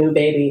just had a new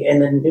baby, and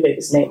the new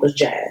baby's name was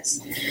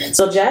Jazz.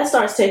 So Jazz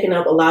starts taking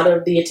up a lot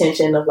of the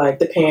attention of like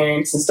the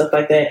parents and stuff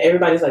like that.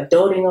 Everybody's like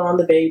doting on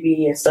the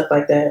baby and stuff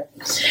like that.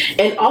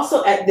 And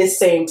also at this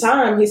same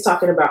time, he's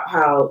talking about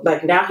how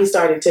like now he's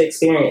starting to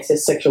experience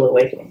his sexual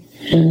awakening.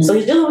 Mm-hmm. So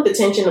he's dealing with the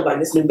tension of like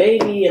this new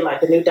baby and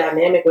like the new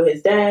dynamic with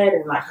his dad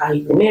and like how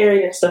he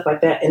remarried and stuff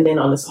like that. And then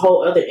on this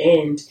whole other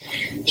end,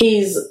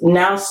 he's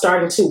now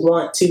starting to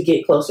want to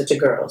get closer to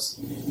girls.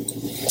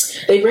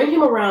 They bring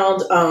him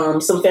around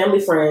some family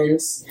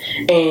friends,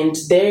 and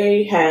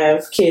they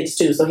have kids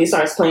too. So he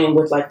starts playing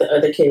with like the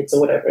other kids or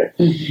whatever.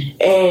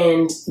 Mm-hmm.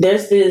 And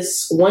there's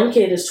this one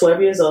kid who's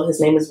 12 years old. His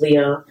name is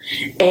Leo,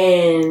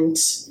 and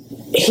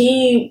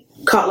he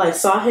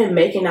saw him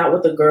making out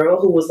with a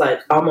girl who was like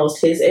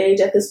almost his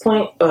age at this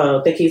point.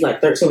 I think he's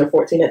like 13 or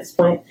 14 at this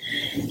point.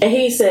 And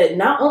he said,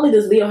 not only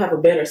does Leo have a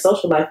better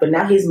social life, but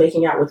now he's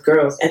making out with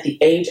girls at the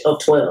age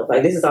of 12.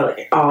 Like this is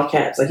all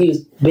caps. Like he was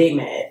big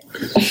mad.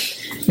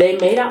 They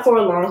made out for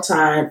a long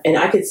time, and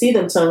I could see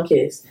them tongue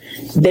kiss.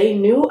 They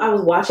knew I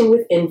was watching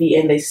with envy,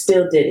 and they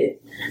still did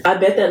it. I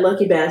bet that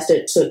lucky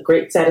bastard took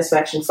great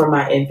satisfaction from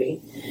my envy.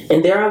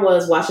 And there I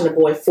was watching a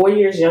boy 4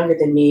 years younger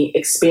than me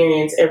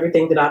experience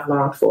everything that I've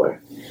longed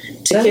for.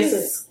 So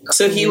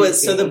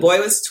the boy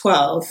was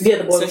 12. Yeah,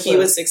 the boy was 12. He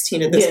was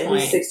 16 at this point. Yeah, he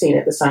was 16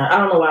 at this time. I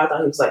don't know why I thought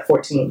he was like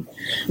 14.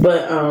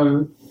 But,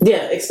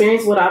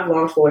 experience what I've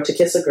longed for, to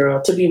kiss a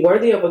girl, to be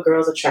worthy of a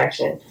girl's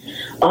attraction.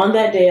 On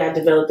that day, I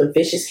developed a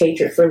vicious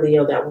hatred for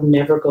Leo that will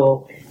never go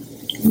away.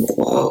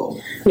 Whoa.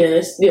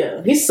 Yeah,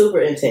 he's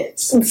super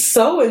intense.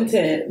 So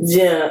intense.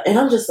 Yeah, and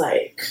I'm just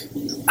like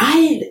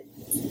I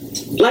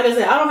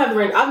said, I don't have the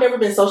ring. I've never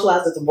been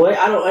socialized as a boy.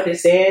 I don't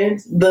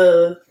understand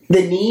the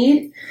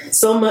need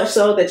so much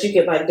so that you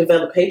can like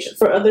develop hatred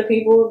for other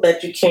people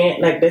that you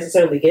can't like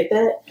necessarily get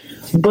that.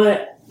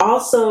 But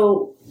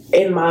also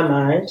in my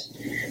mind,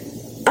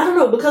 I don't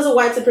know, because of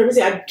white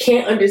supremacy, I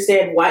can't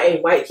understand why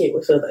a white kid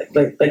would feel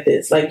like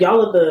this. Like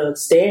y'all are the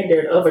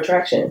standard of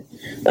attraction.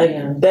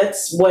 Like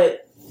that's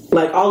what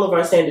like all of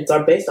our standards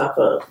are based off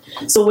of.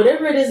 So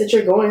whatever it is that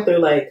you're going through,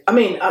 like, I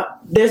mean,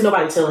 there's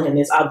nobody telling him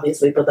this,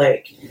 obviously, but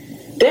like,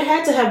 there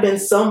had to have been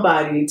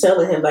somebody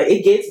telling him, like,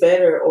 it gets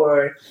better,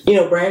 or, you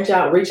know, branch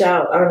out, reach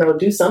out, I don't know,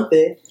 do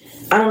something.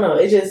 I don't know.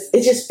 It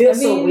just feels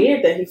so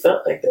weird that he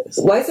felt like this.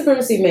 White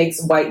supremacy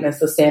makes whiteness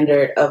the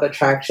standard of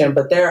attraction,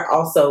 but there are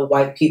also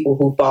white people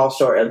who fall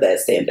short of that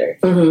standard.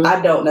 Mm-hmm.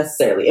 I don't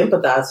necessarily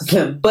empathize with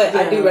them, but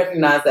I do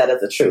recognize that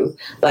as a truth.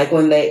 Like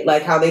when they,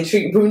 like how they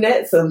treat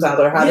brunettes sometimes,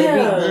 or how they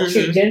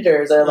treat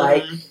gingers, or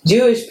like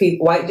Jewish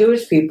people, white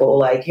Jewish people,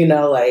 like, you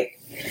know, like.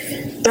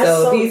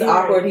 So he's weird.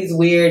 Awkward, he's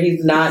weird,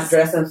 he's not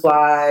dressing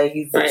fly,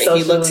 he's socially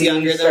he looks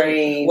younger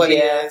strange, than what he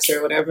is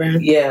or whatever.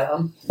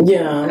 Yeah.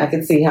 I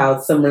can see how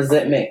some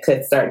resentment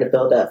could start to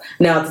build up.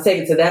 Now, to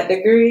take it to that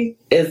degree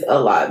is a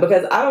lot,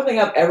 because I don't think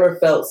I've ever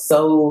felt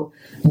so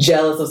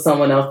jealous of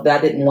someone else that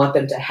I didn't want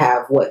them to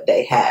have what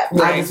they have.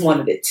 Right. I just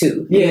wanted it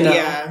too. You know?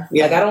 Yeah.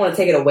 Like, I don't want to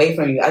take it away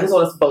from you. I just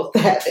want us both to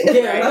have it.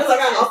 Yeah, that's like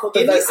I also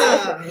think like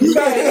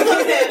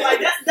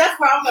that's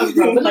where I'm coming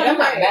from. Like, I'm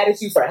not mad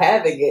at you for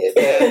having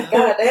it.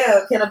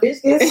 Goddamn, can a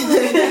bitch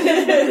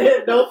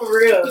get? No, for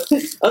real.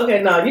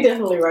 Okay, no, you're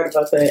definitely right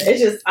about that. It's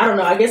just, I don't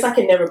know. I guess I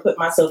can never put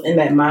myself in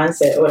that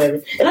mindset or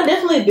whatever. And I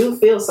definitely do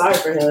feel sorry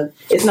for him.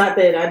 It's not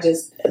that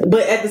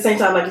but at the same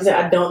time, like you said,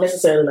 I don't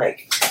necessarily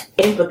like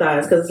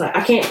empathize, because it's like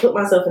I can't put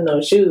myself in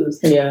those shoes.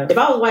 Yeah. If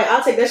I was white,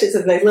 I'll take that shit to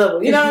the next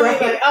level. You know what I mean?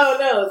 Like, oh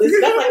no, that's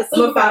like a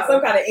superpower,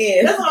 some kind of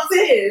end. That's what I'm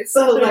saying.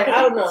 So like,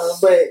 I don't know,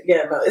 but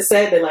yeah, no, it's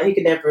sad that like he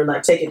could never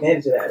like take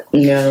advantage of that.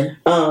 Yeah.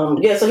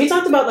 So he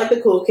talked about like the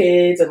cool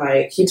kids, and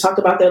like he talked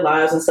about their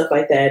lives and stuff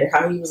like that, and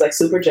how he was like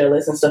super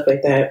jealous and stuff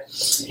like that.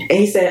 And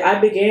he said, I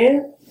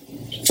began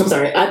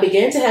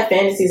to have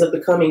fantasies of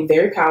becoming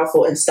very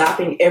powerful and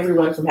stopping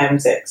everyone from having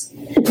sex.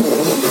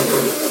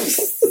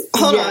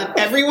 Hold on,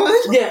 everyone?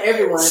 Yeah,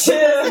 everyone.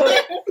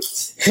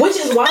 Which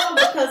is wild,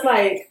 because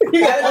like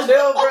you gotta do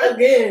over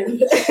again.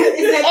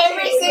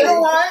 Every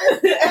single one.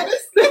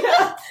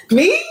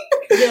 Me?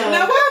 Yeah.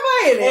 Now why am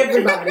I in it?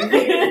 Everybody.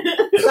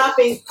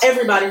 Stopping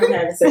everybody from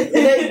having sex.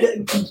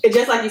 And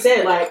just like you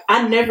said, like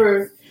I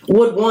never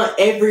would want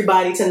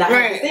everybody to not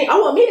have this thing. I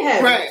want me to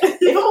have it.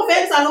 If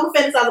I'm gonna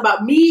fantasize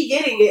about me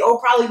getting it, or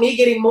probably me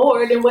getting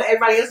more than what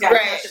everybody else got.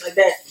 Shit like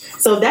that.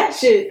 So that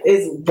shit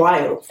is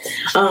wild.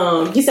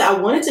 He said, I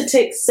wanted to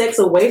take sex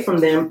away from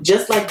them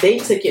just like they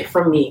took it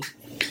from me.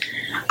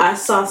 I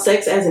saw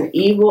sex as an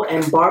evil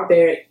and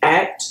barbaric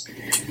act,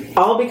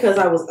 all because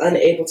I was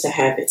unable to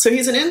have it. So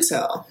he's an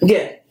incel.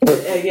 Yeah. I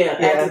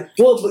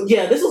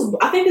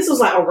think this was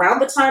like around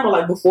the time or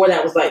like before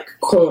that was like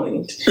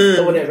coined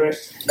or whatever.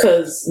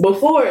 Because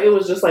before it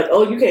was just like,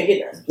 oh, you can't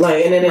get that.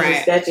 Like, and then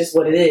that's just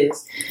what it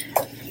is.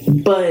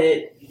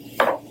 But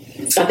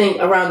I think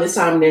around this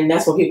time, then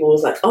that's when people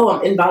was like, oh,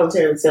 I'm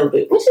involuntarily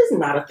celibate, which is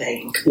not a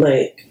thing.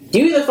 Like,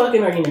 you either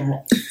fucking or you're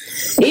not.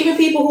 Even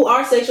people who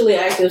are sexually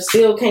active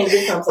still can't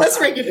get something. Let's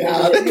break it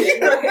down.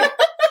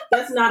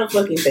 That's not a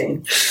fucking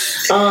thing.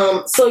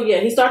 So yeah,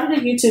 he started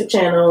a YouTube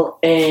channel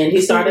and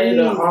he started an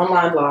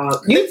online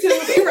blog. YouTube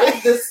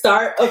is the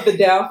start of the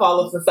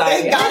downfall of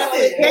society. They got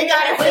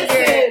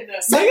it.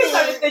 Niggas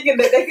started thinking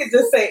that they could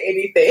just say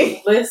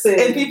anything. Listen,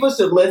 and people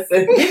should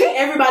listen. Giving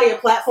everybody a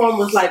platform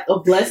was like a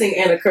blessing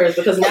and a curse,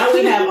 because now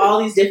we have all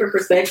these different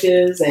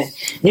perspectives, and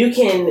you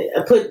can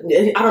put,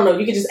 I don't know,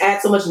 you can just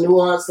add so much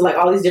nuance to like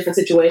all these different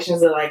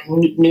situations that like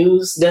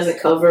news doesn't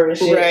cover and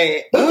shit.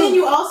 Right. But then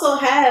you also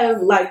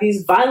have like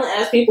these violent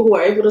ass people who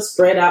are able to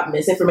spread out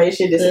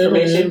misinformation,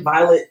 disinformation,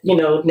 violent,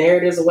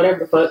 narratives or whatever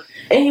the fuck.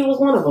 And he was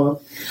one of them.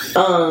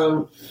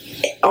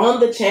 On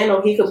the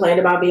channel, he complained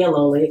about being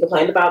lonely. He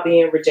complained about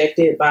being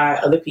rejected by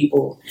other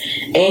people.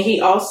 And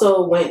he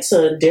also went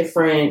to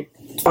different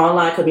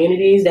online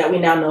communities that we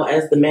now know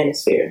as the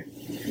manosphere.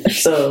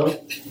 So,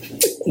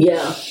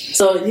 yeah.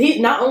 So he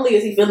not only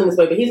is he feeling this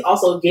way, but he's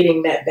also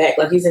getting that back.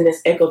 Like, he's in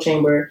this echo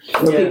chamber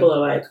where people are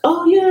like,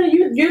 "Oh yeah,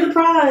 you're the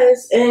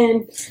prize,"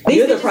 and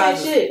you're the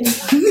prize. Shit.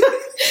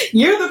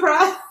 You're the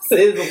prize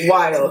is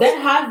wild.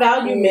 That high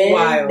value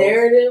man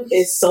narrative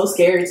is so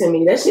scary to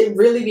me. That shit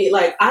really be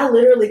like, I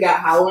literally got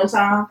high one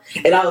time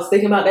and I was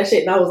thinking about that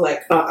shit and I was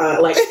like,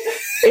 like,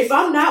 if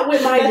I'm not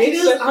with my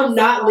niggas, I'm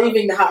not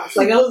leaving the house.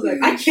 Like, I was like,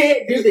 I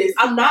can't do this.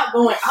 I'm not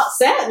going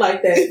outside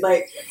like that.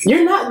 Like,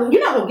 you're not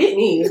gonna get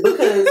me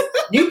because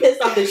you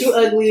pissed off that you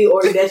ugly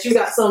or that you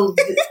got some,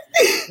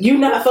 you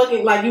not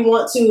fucking like you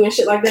want to and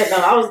shit like that.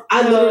 No,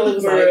 I literally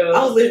was like,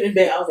 I was living in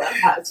bed. I was like,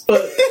 hot as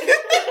fuck.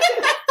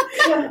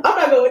 I'm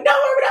not going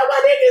nowhere without my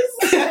niggas.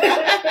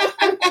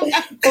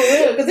 For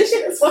real, because this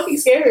shit is fucking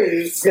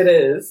scary. It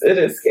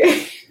is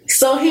scary.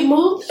 So he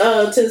moved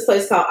to this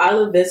place called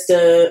Isla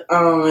Vista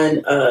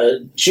on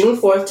June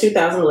 4th,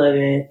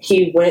 2011.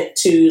 He went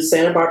to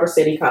Santa Barbara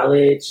City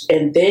College,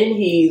 and then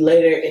he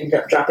later ended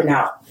up dropping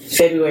out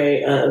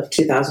February of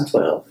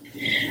 2012.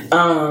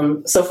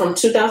 So from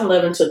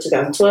 2011 to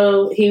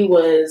 2012, he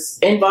was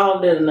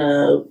involved in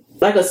a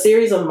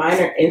series of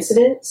minor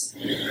incidents,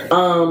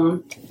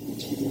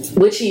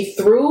 which he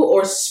threw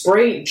or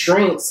sprayed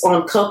drinks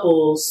on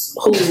couples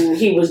who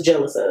he was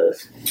jealous of.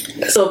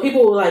 So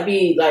people would like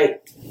be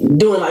like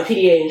doing like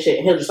PDA and shit,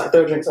 and he'll just like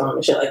throw drinks on them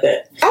and shit like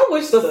that. I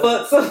wish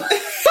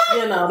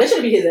that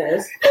should be his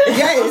ass.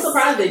 Yes. I'm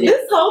surprised they did.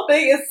 This whole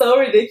thing is so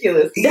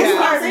ridiculous. People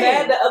are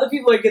mad that other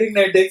people are getting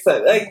their dicks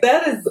sucked. Like,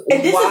 that is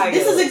wild.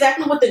 This is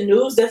exactly what the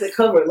news doesn't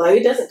cover. Like,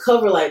 it doesn't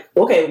cover like,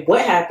 okay,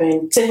 what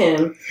happened to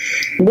him?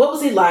 What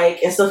was he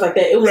like? And stuff like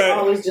that. It was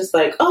always just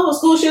like, oh, a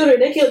school shooter,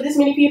 they killed this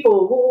many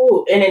people.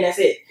 Woo, and then that's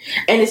it.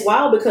 And it's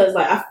wild because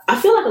like I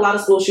feel like a lot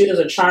of school shooters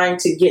are trying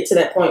to get to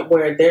that point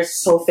where they're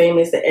so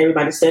famous that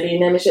everybody's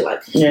studying them and shit,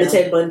 like the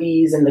Ted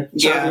Bundys and the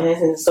Charles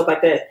Mansons and stuff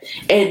like that.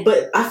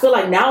 But I feel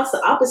like now it's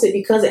the opposite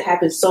because it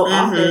happens so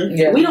often.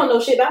 Yeah. We don't know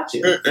shit about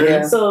you.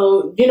 Yeah.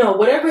 So,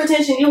 whatever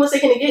attention you were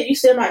seeking to get, you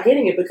still not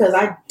getting it because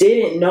I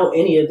didn't know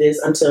any of this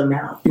until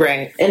now.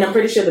 Right. And I'm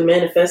pretty sure the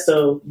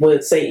manifesto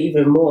would say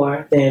even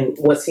more than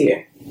what's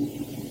here.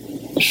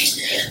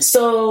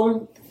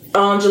 So,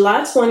 on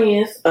July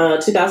 20th,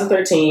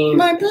 2013,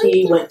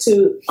 he went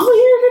to... Oh,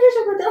 yeah, that is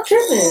your birthday. I'm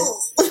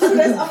tripping.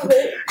 That's off of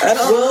it.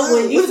 Well,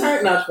 when you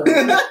turned... No,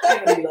 I'm not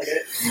gonna be like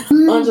that.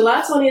 On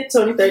July 20th,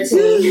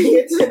 2013, he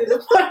attended a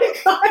party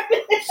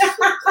garden.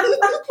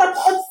 I'm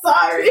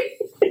sorry.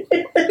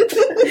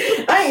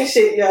 I ain't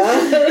shit, y'all.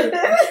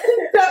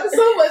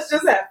 So much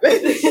just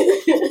happened.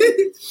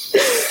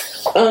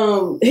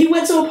 He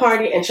went to a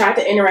party and tried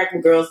to interact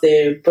with girls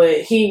there,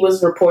 but he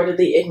was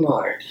reportedly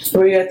ignored.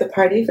 Were you at the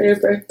party for your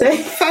birthday?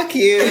 Fuck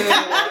you.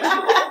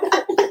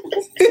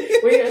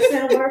 Were you at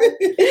Santa Barbara?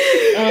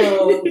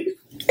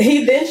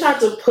 He then tried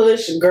to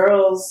push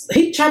girls.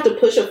 He tried to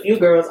push a few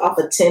girls off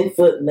a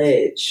 10-foot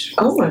ledge.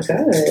 Oh my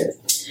God.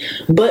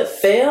 But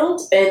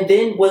failed and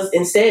then was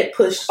instead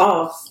pushed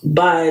off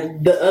by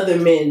the other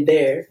men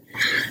there.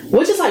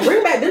 Which is like,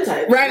 bring back them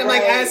types. Right,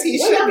 like as he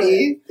should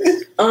be.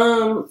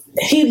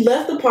 He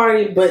left the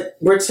party but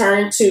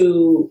returned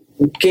to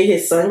get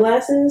his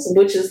sunglasses,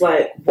 which is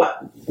like,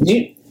 what?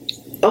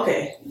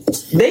 Okay.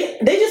 They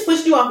just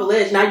pushed you off a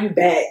ledge, now you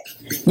back.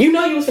 You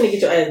know you was finna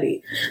get your ass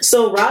beat.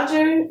 So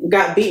Rodger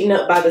got beaten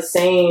up by the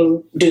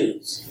same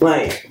dudes.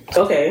 Like,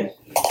 okay.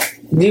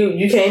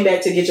 You came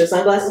back to get your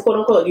sunglasses, quote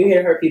unquote. You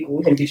here to hurt people.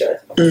 We can beat your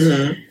ass.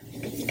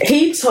 Mm-hmm.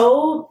 He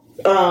told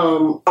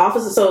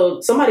officers.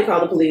 So somebody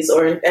called the police,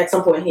 or at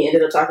some point he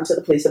ended up talking to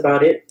the police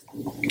about it,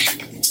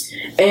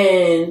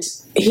 and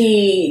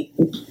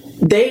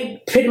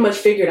they pretty much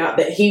figured out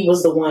that he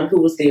was the one who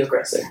was the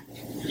aggressor.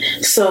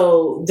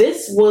 So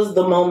this was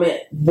the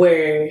moment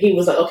where he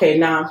was like, okay,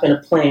 now I'm going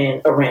to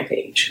plan a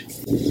rampage.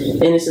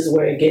 And this is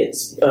where it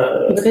gets...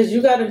 because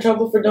you got in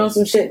trouble for doing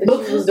some shit that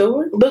you was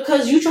doing?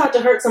 Because you tried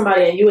to hurt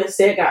somebody and you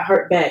instead got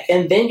hurt back.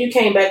 And then you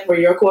came back for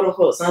your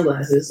quote-unquote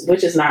sunglasses,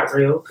 which is not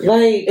real.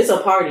 Like, it's a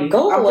party.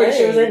 I'm pretty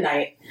sure it was at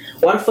night.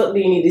 Why the fuck do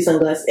you need these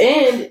sunglasses?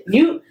 And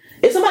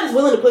if somebody's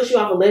willing to push you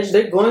off a ledge,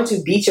 they're going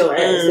to beat your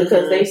ass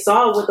because they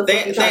saw what the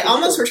fuck you tried to do. They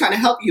almost were trying to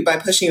help you by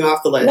pushing you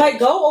off the ledge. Like,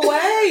 go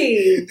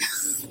away.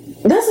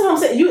 That's what I'm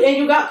saying.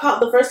 You got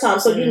caught the first time,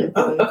 so you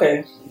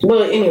okay.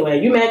 Well,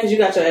 anyway, you mad because you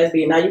got your ass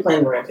beat. Now you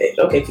playing the rampage.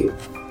 Okay, cute.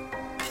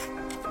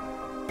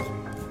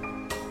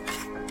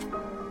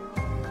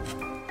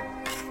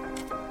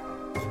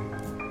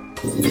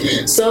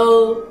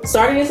 So,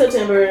 starting in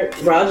September,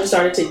 Rodger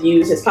started to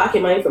use his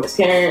pocket money from his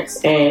parents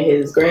and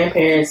his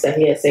grandparents that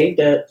he had saved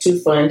up to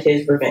fund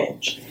his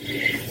revenge.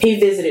 He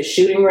visited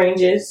shooting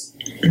ranges.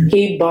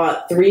 He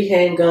bought 3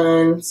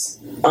 handguns,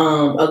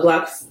 a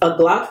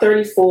Glock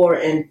 34,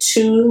 and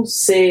 2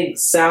 Sig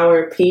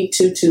Sauer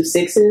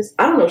P226s.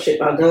 I don't know shit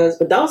about guns,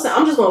 but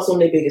I'm just gonna assume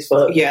they big as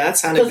fuck. Yeah, that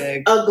sounded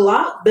big. A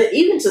Glock, but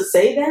even to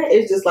say that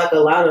is just like a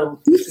lot of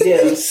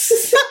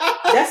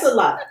that's a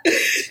lot.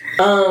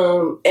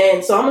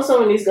 And so I'm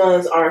assuming these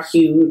guns are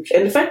huge,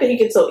 and the fact that he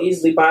can so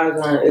easily buy a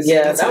gun is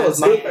that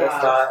was my first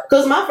thought.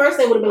 Because my first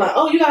thing would have been like,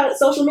 oh, you got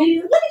social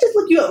media? Let me just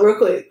look you up real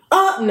quick.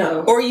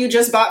 No. Or you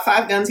just bought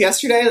 5 guns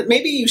yesterday.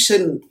 Maybe you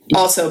shouldn't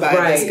also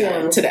buy this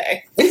gun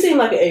today. You seem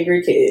like an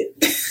angry kid,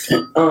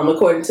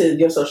 according to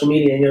your social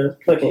media and your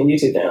fucking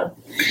YouTube channel.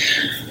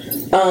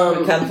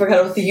 I kind of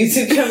forgot what the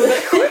YouTube channel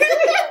was.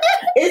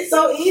 It's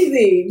so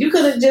easy. You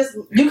could have just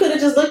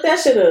looked that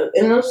shit up,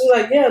 and I was just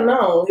like, yeah,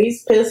 no,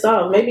 he's pissed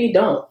off. Maybe he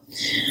don't.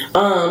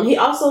 He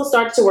also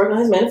started to work on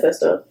his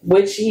manifesto,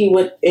 which he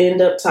would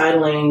end up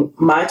titling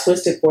 "My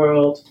Twisted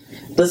World: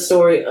 The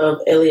Story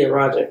of Elliot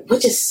Rodger,"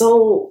 which is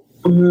so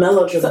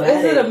melodramatic. So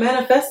is it a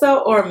manifesto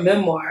or a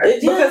memoir?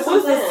 Because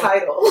what's this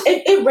title?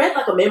 It read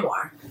like a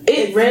memoir.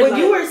 When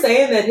you were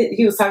saying that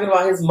he was talking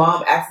about his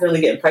mom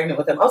accidentally getting pregnant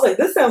with him, I was like,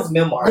 this sounds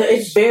memoir.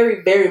 It's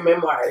very, very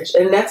memoirish,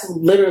 and that's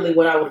literally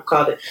what I would have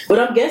called it.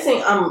 But I'm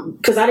guessing,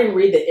 because I didn't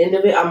read the end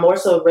of it, I more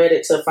so read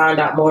it to find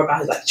out more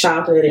about his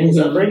childhood and his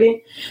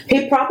upbringing.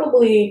 He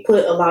probably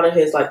put a lot of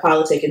his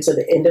politic into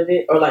the end of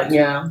it, or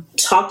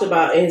talked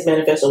about in his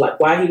manifesto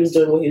why he was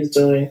doing what he was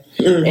doing,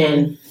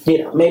 and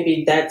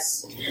maybe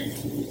that's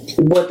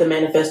what the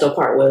manifesto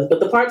part was.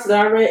 But the parts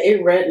that I read,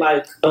 it read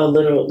like a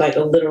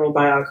literal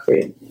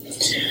biography.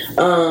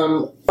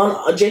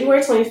 On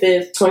January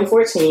 25th,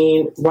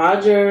 2014,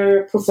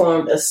 Rodger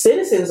performed a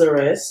citizen's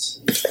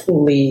arrest.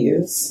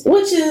 Please.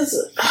 Which is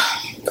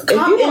if you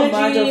don't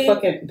mind your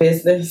fucking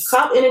business.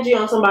 Cop energy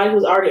on somebody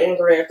who's already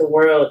angry at the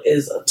world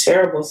is a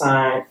terrible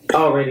sign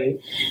already.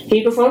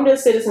 He performed a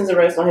citizen's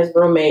arrest on his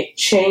roommate,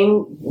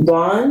 Cheng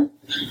Guan.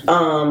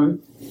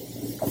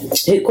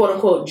 His quote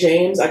unquote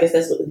James, I guess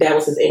that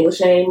was his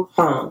English name,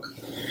 Hong,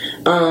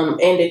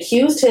 and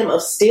accused him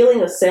of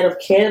stealing a set of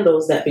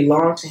candles that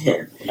belonged to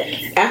him.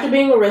 After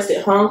being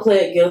arrested, Hong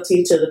pled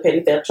guilty to the petty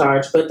theft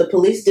charge, but the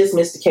police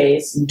dismissed the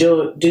case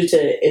due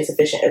to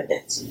insufficient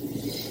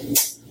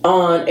evidence.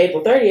 On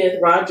April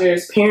 30th,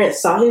 Rodger's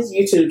parents saw his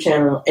YouTube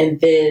channel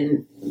and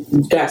then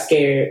got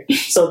scared,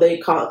 so they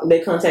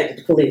contacted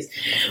the police,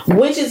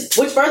 which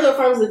further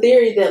affirms the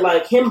theory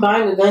that him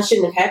buying a gun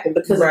shouldn't have happened,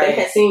 because if they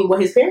had seen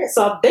what his parents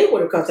saw, they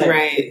would have contacted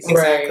the police,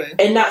 exactly,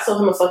 and not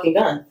sold him a fucking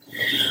gun.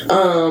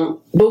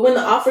 But when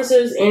the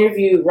officers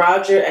interviewed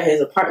Rodger at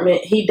his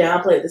apartment, he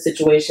downplayed the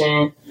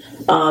situation.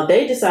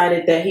 They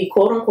decided that he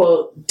quote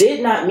unquote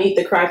did not meet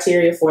the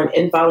criteria for an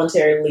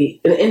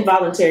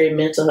involuntary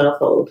mental health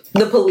hold.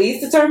 The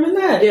police determined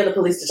that? Yeah, the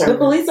police determined.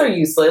 The police are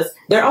useless.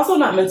 They're also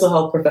not mental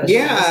health professionals.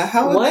 Yeah,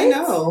 how would they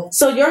know?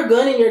 So your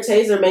gun and your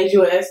taser made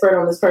you an expert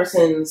on this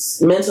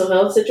person's mental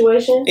health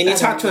situation? And you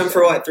talked to him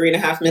for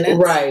 3.5 minutes?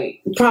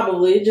 Right.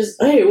 Probably just,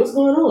 hey, what's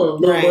going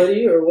on, little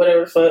buddy, or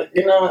whatever the fuck.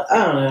 I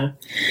don't know.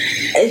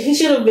 He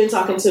should have been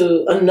talking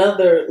to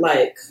another,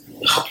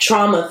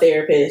 trauma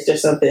therapist or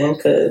something,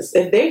 because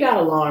if they got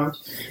alarmed,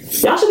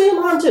 y'all should be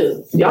alarmed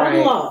too. Y'all are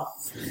the law.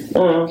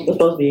 It's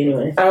supposed to be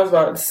anyway. I was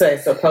about to say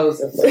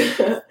supposedly.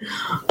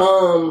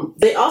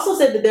 They also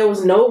said that there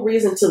was no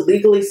reason to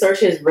legally search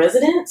his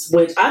residence,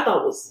 which I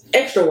thought was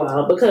extra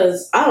wild,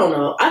 because I don't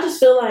know. I just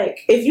feel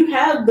like if you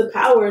have the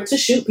power to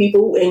shoot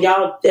people and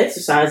y'all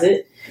exercise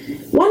it,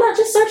 why not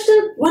search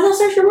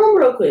the room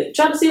real quick?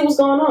 Try to see what's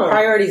going on.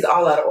 Priorities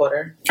all out of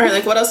order. All right,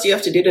 like what else do you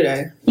have to do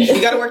today?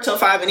 You got to work till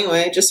 5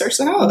 anyway. Just search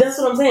the house. That's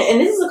what I'm saying.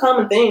 And this is a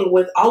common thing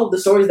with all of the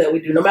stories that we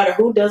do. No matter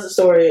who does a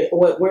story,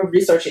 what we're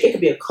researching, it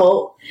could be a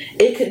cult,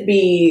 it could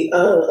be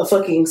a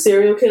fucking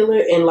serial killer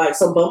in like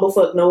some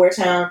bumblefuck nowhere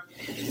town.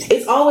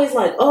 It's always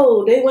like,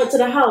 oh, they went to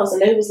the house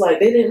and they was like,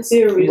 they didn't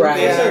see a reason.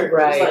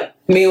 Right. Like,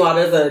 meanwhile,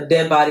 there's a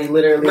dead body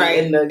literally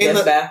in the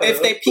guest bathroom.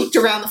 If they peeked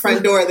around the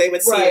front door, they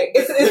would see it.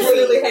 It's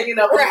literally hanging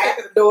up on the back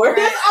of the door.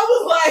 I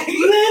was like,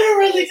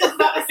 literally just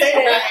about to say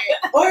that.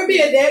 Or it'd be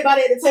a dead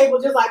body at the table,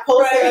 just like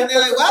posted. And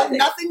they're like, well,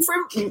 nothing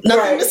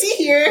to see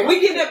here.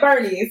 We get at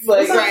Bernie's.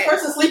 Like, it's like the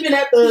person sleeping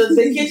at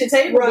the kitchen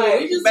table.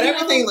 Right. But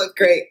everything looked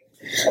great.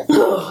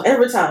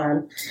 Every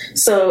time.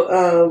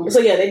 So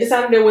yeah, they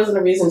decided there wasn't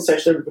a reason to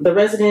search the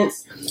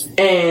residence.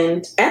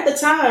 And at the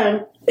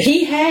time,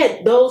 he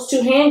had those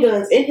 2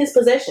 handguns in his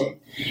possession.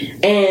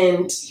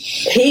 And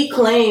he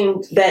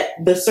claimed that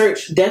the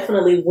search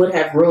definitely would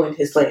have ruined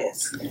his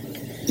plans.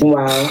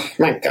 Wow.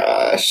 My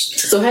gosh.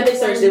 So had they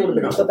searched, it would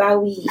have been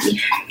over.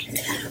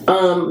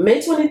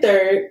 May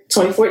 23rd,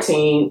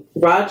 2014,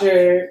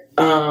 Rodger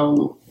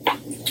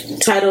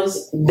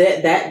titles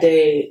that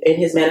day in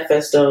his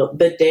manifesto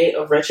the day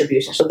of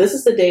retribution. So this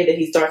is the day that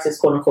he starts his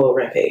quote-unquote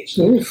rampage.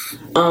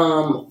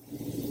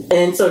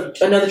 And so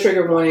another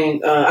trigger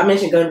warning, I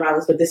mentioned gun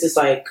violence, but this is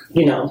like,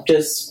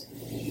 just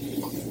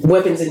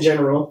weapons in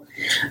general.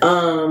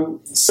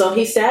 So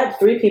he stabbed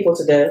 3 people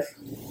to death.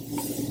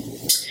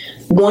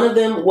 One of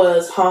them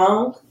was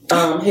Hong,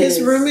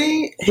 his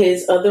roommate,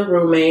 his other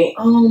roommate.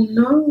 Oh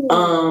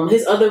no!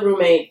 His other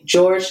roommate,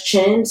 George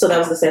Chen. So that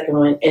was the second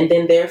one, and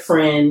then their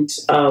friend,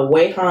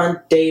 Wei-Han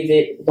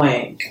David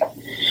Wang.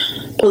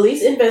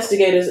 Police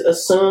investigators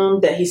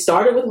assumed that he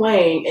started with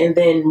Wang and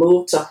then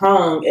moved to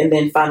Hong and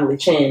then finally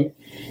Chen,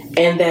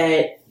 and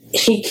that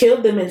he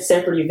killed them in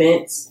separate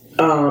events,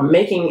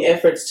 making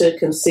efforts to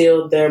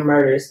conceal their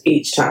murders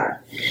each time.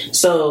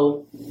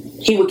 So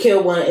he would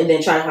kill one and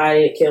then try to hide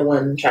it, kill one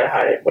and try to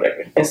hide it,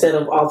 whatever. Instead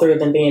of all 3 of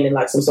them being in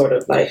like some sort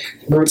of like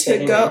group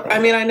setting. I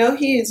mean, I know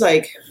he's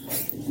like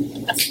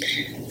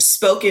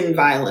spoken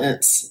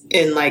violence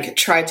and like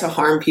tried to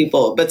harm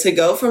people, but to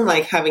go from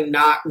like having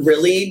not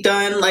really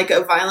done like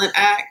a violent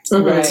act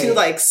to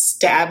like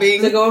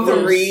stabbing, to go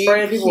from 3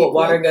 spraying people with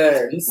water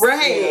guns,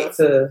 right?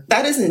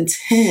 That is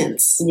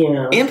intense.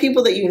 Yeah, and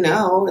people that you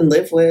know and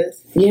live with.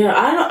 Yeah,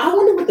 I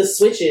wonder what the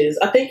switch is.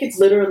 I think it's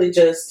literally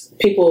just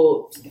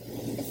people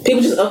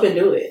just up and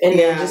do it, and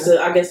then just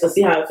to, I guess, to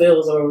see how it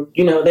feels, or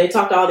they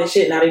talked all this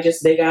shit, now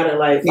they gotta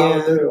like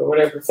follow through or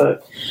whatever the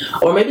fuck,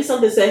 or maybe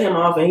something set him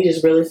off and he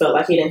just really felt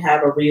like he didn't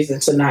have a reason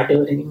to not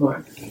do it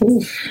anymore.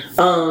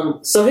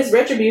 So his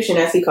retribution,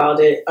 as he called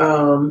it,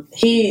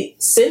 he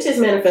sent his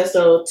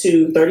manifesto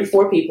to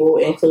 34 people,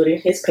 including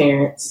his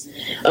parents,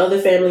 other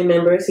family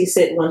members. He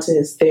sent one to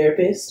his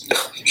therapist,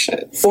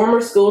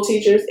 former school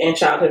teachers, and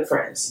childhood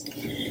friends.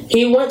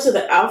 He went to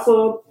the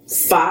Alpha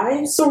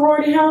Phi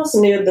sorority house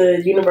near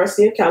the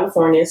University of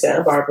California,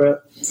 Santa Barbara,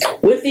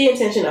 with the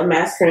intention of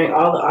massacring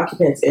all the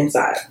occupants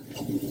inside.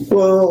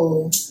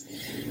 Whoa.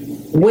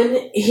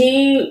 When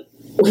he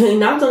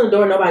knocked on the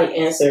door, nobody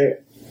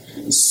answered.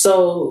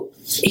 So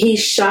he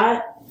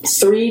shot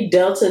 3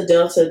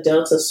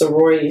 Delta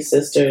sorority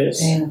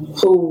sisters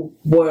who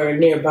were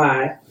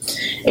nearby.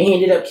 And he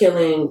ended up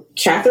killing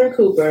Catherine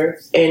Cooper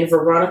and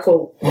Veronica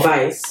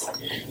Weiss,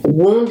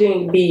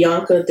 wounding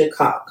Bianca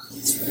DeCock.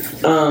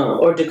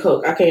 Or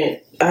DeCock.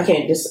 I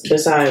can't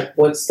decide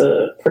what's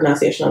the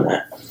pronunciation on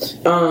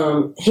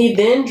that. He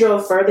then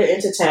drove further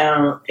into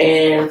town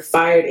and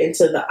fired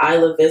into the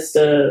Isla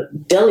Vista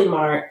Deli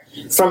Mart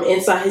from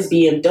inside his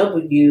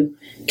BMW,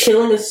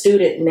 killing a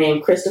student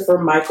named Christopher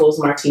Michaels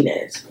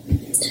Martinez.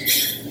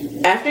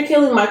 After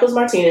killing Michaels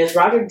Martinez,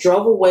 Rodger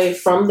drove away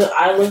from the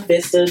Isla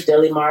Vista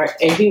Deli Mart,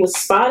 and he was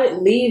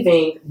spotted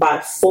leaving by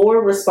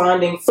 4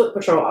 responding foot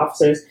patrol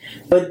officers,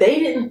 but they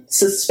didn't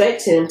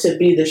suspect him to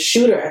be the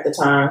shooter at the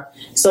time,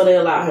 so they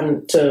allowed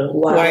him to...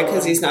 Why?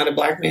 Because he's not a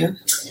black man?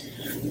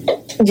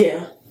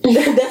 Yeah.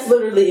 That's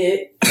literally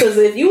it. Because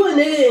if you a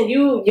nigga and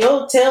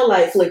your tail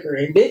light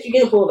flickering, bitch, you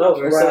getting pulled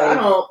over. Right.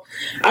 So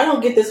I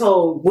don't get this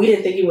whole, we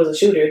didn't think he was a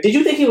shooter. Did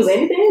you think he was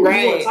anything? Right.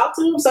 Did you want to talk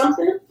to him,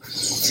 something?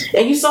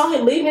 And you saw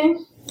him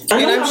leaving.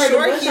 And I'm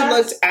sure he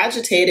looked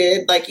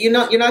agitated. Like, you're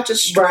not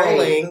just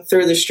strolling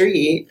through the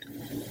street.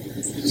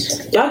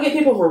 Y'all get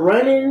people for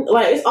running.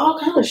 Like, it's all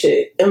kind of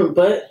shit.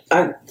 But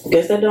I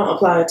guess that don't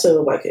apply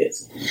to white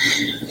kids.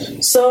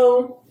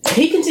 So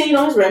he continued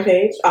on his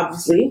rampage,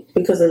 obviously,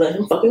 because they let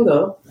him fucking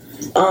go.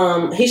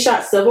 He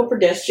shot several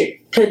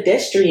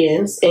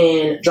pedestrians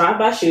in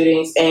drive-by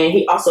shootings, and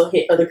he also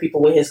hit other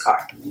people with his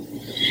car.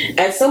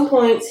 At some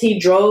points, he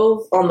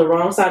drove on the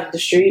wrong side of the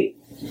street.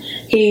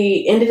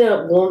 He ended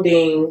up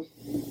wounding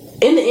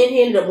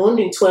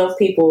 12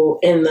 people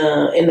in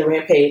the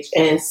rampage,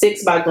 and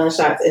 6 by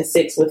gunshots and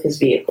 6 with his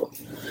vehicle.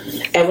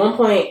 At one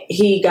point,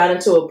 he got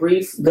into a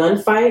brief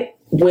gunfight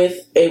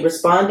with a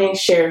responding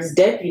sheriff's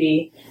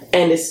deputy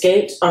and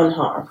escaped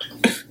unharmed.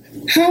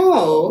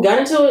 How? Got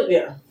into a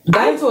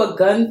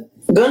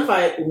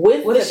gunfight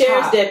with the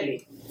sheriff's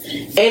deputy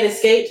and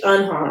escaped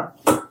unharmed.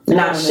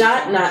 Not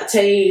shot, not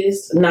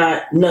tased,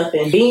 not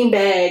nothing.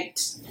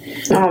 Beanbagged.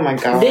 Oh my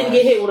god. Didn't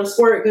get hit with a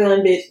squirt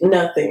gun, bitch.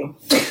 Nothing.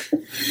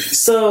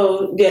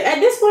 So yeah, at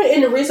this point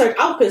in the research,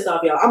 I was pissed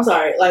off, y'all. I'm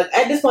sorry. Like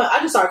at this point, I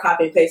just started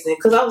copying and pasting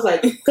because I was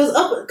like, because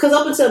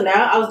up until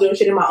now, I was doing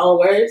shit in my own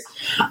words.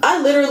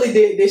 I literally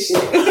did this shit.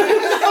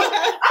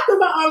 I put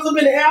my arms up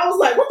in the air. I was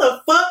like, what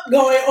the fuck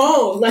going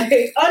on? Like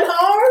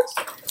unharmed?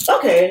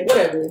 Okay,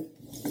 whatever.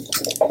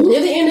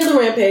 Near the end of the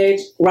rampage,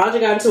 Rodger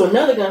got into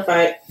another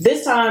gunfight,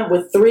 this time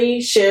with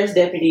 3 sheriff's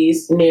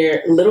deputies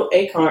near Little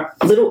Acorn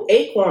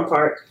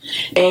Park,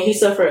 and he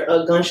suffered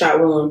a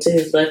gunshot wound to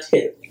his left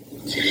hip.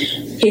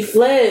 He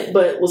fled,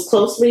 but was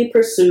closely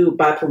pursued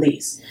by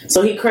police.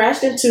 So he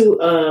crashed into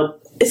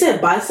it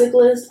said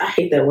bicyclist. I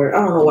hate that word. I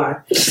don't know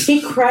why.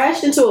 He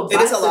crashed into a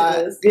bicyclist. It is a lot.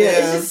 Yeah,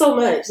 it's just so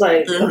much.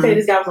 Like, okay,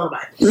 this guy was on a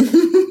bike.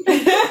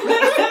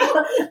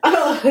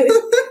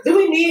 Do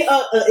we need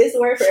a it's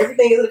word for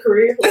everything as a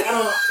career? Like,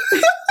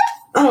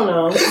 I don't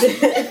know.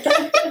 That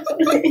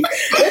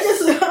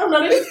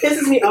just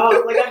pisses me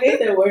off. Like, I hate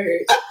that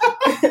word.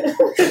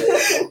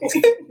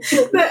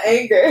 The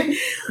anger.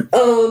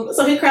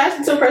 So he crashed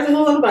into a person who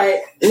was on a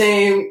bike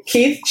named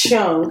Keith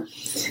Chung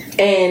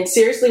and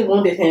seriously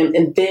wounded him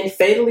and then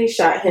fatally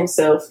shot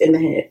himself in the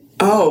head.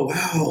 Oh,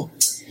 wow.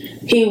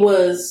 He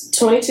was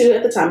 22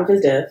 at the time of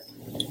his death.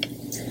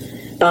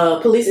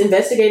 Police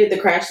investigated the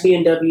crashed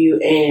BMW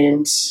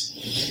and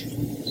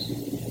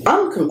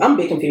I'm a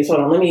bit confused.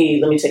 Hold on, let me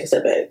take a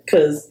step back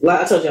because,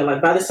 like I told you,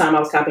 like by this time I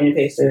was copying and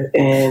pasting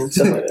and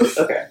stuff like that.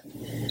 Okay,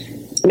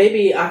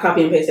 maybe I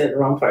copy and pasted the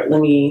wrong part.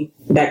 Let me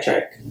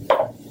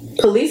backtrack.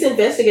 Police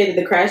investigated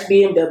the crashed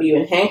BMW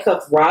and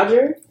handcuffed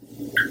Rodger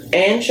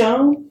and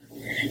Chung,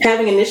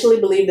 having initially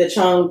believed that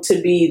Chung to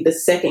be the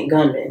second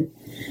gunman.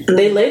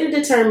 They later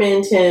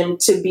determined him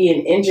to be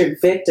an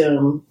injured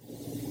victim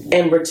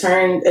and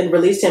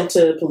released him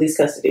to police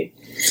custody.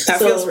 That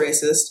feels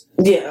racist.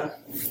 Yeah.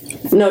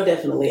 No,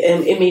 definitely.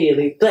 And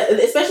immediately. But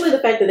especially the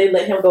fact that they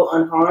let him go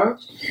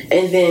unharmed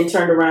and then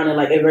turned around and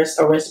like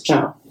arrested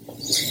Chung.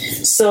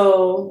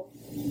 So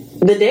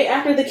the day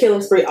after the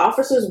killing spree,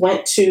 officers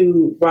went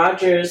to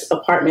Rodger's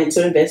apartment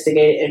to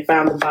investigate it and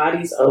found the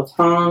bodies of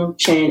Hong,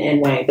 Chen,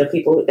 and Wang, the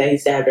people that he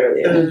stabbed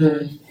earlier.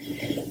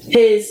 Mm-hmm.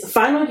 His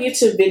final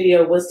YouTube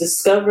video was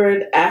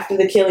discovered after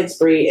the killing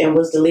spree and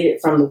was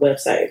deleted from the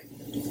website.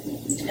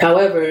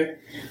 However,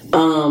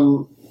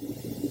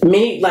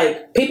 many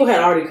like people had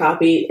already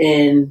copied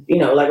and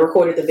like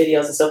recorded the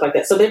videos and stuff like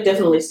that, so they're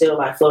definitely still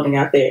like floating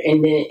out there,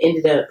 and then it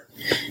ended up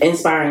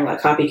inspiring like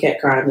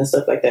copycat crimes and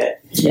stuff like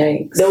that.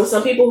 Yikes. There were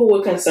some people who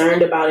were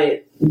concerned about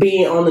it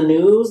being on the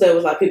news. There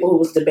was like people who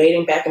was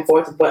debating back and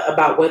forth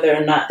about whether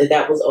or not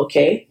that was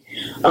okay,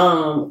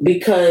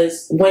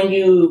 because when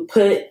you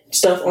put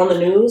stuff on the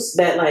news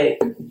that like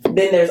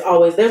then there's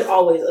always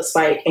a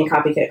spike in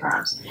copycat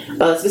crimes,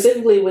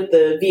 specifically with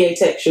the VA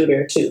Tech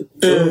shooter too.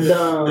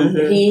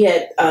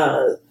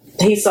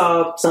 He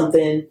saw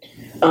something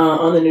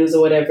on the news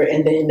or whatever,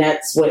 and then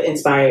that's what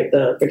inspired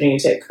the Virginia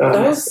Tech. That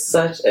was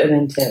such an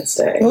intense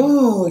day.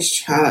 Oh,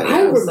 child.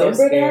 I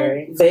remember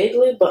that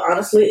vaguely, but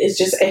honestly,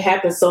 it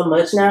happens so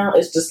much now.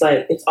 It's just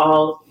like it's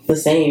all the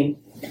same.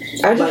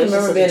 I just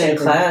remember being in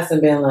class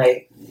and being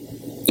like,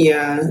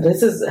 yeah,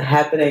 this is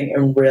happening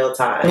in real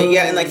time.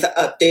 Yeah, and like the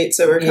updates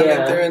that were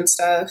coming through and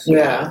stuff.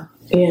 Yeah.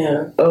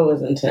 Oh, it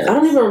was intense. I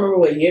don't even remember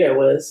what year that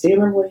was. Do you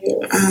remember what year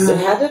it was? It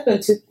had to have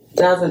been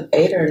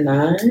 2008 or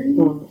 9.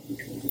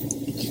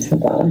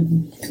 Hold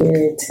on.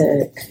 VA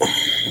Tech.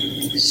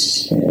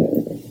 Shoot.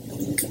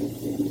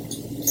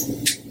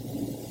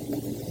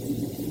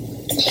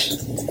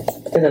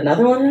 Did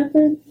another one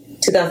happen?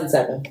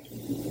 2007.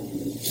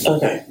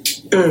 Okay.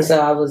 So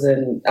I was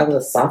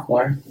a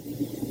sophomore.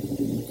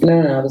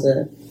 No, I was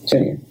a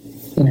junior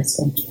in high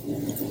school.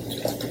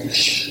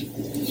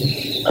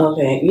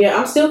 Okay. Yeah,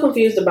 I'm still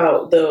confused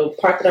about the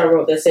part that I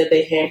wrote that said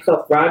they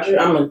handcuffed Rodger.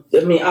 I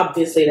mean,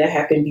 obviously that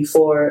happened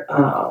before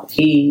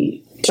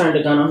he turned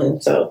a gun on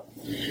himself.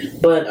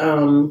 But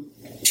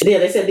yeah,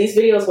 they said these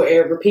videos were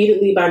aired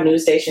repeatedly by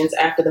news stations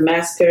after the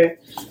massacre,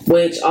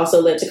 which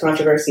also led to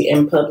controversy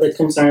and public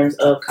concerns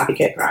of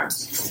copycat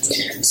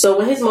crimes. So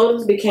when his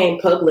motives became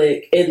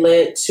public, it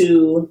led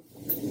to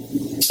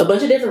a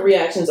bunch of different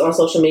reactions on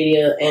social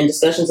media and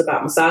discussions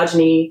about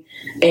misogyny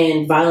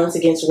and violence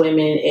against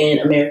women in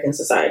American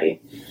society.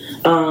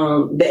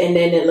 And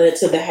then it led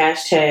to the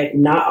hashtag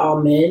Not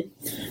All Men.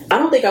 I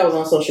don't think I was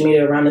on social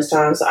media around this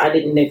time, so I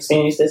didn't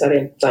experience this. I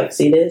didn't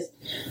see this.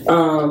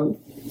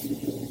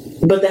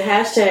 But the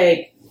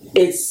hashtag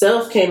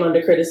itself came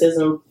under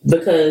criticism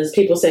because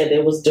people said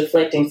it was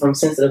deflecting from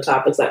sensitive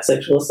topics like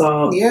sexual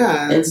assault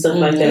and stuff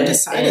like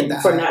that, and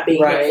for not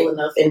being helpful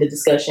enough in the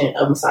discussion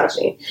of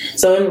misogyny.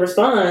 So in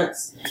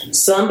response,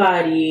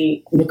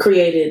 somebody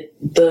created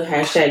the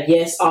hashtag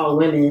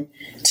 #YesAllWomen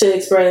to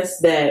express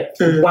that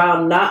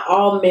while not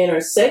all men are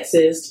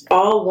sexist,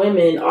 all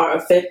women are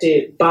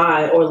affected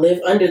by or live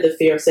under the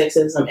fear of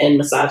sexism and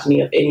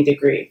misogyny of any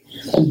degree.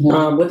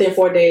 Within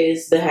 4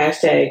 days, the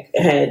hashtag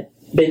had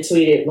been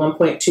tweeted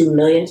 1.2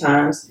 million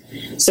times,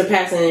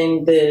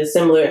 surpassing the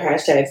similar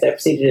hashtags that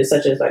preceded it,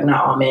 such as like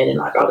not all men and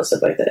like all this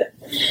stuff like that.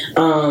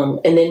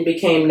 And then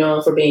became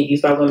known for being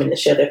used by women to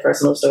share their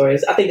personal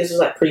stories. I think this was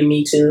like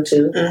pre-Me Too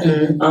too.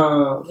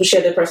 Who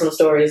shared their personal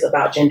stories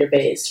about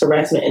gender-based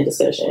harassment and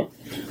discussion.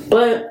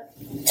 But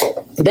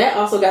that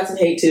also got some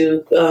hate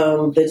too.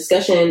 The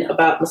discussion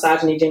about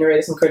misogyny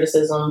generated some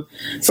criticism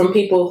from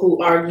people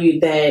who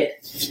argued that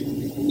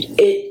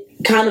it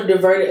kind of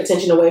diverted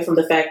attention away from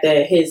the fact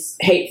that his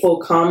hateful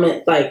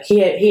comment, like he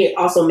had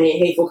also made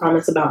hateful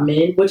comments about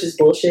men, which is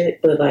bullshit,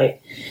 but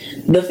like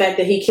the fact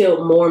that he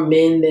killed more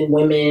men than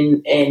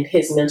women and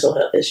his mental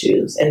health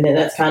issues. And then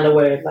that's kind of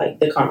where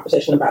like the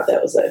conversation about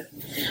that was left.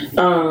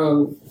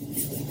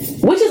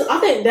 Which is, I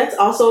think that's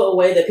also a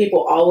way that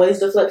people always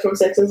deflect from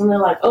sexism. They're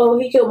like, oh,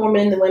 he killed more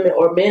men than women,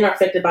 or men are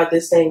affected by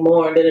this thing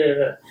more.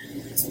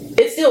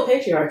 It's still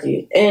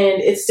patriarchy,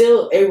 and it's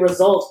still a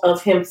result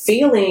of him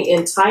feeling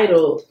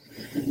entitled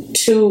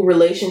to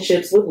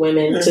relationships with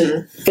women,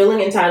 to feeling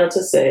entitled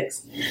to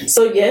sex.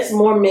 So yes,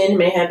 more men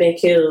may have been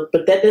killed,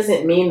 but that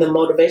doesn't mean the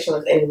motivation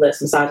was any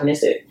less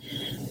misogynistic.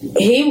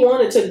 He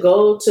wanted to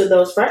go to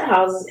those frat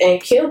houses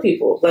and kill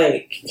people.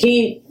 Like,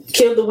 he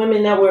killed the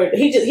women that were,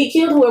 he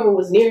killed whoever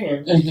was near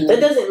him. That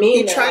doesn't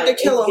mean he tried to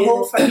kill a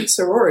whole fucking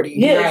sorority.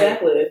 Yeah,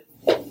 exactly.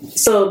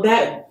 So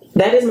that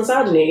is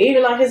misogyny.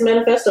 Even like his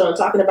manifesto and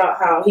talking about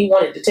how he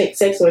wanted to take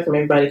sex away from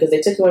everybody because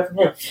they took it away from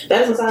him.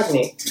 That is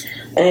misogyny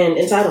and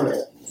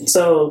entitlement.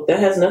 So that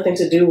has nothing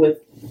to do with,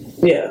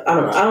 I don't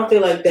know. I don't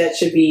feel like that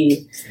should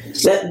be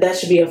that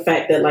should be a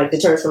fact that like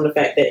deters from the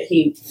fact that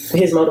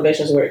his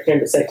motivations were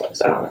gender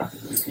sexist. I don't know.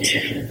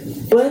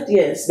 But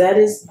yes, that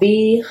is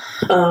the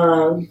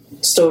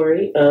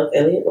story of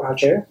Elliot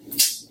Rodger.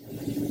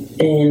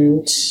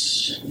 And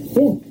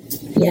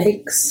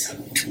yikes.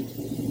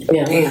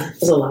 Yeah, damn.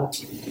 It's a lot.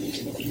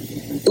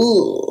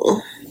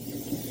 Ooh.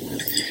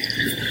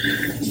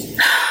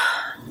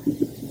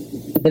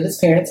 Did his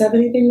parents have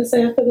anything to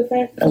say after the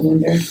fact? I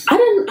wonder. I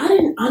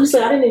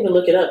didn't even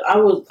look it up.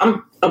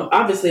 I'm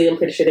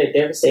pretty sure they're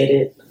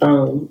devastated.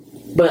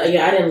 But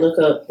yeah, I didn't look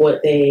up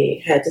what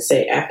they had to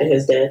say after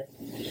his death.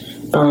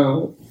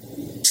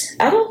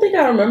 I don't think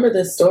I remember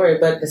this story,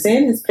 but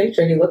seeing his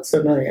picture, he looks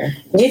familiar.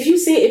 If you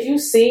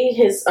see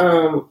his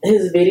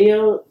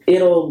video,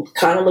 it'll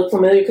kind of look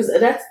familiar because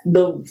that's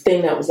the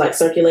thing that was like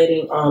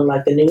circulating on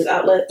like the news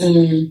outlets.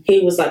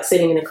 He was like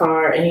sitting in the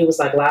car and he was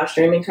like live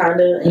streaming kind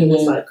of, and he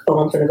was like, "Oh,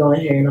 I'm gonna go in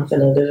here and I'm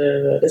gonna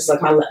this is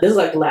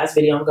like the last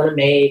video I'm gonna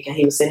make," and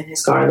he was sitting in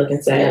his car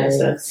looking sad and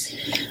stuff.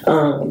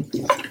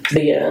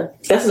 But yeah,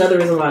 that's another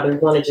reason why I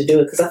wanted to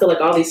do it because I feel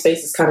like all these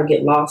faces kind of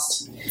get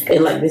lost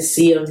in like this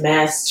sea of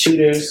mass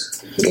shooters.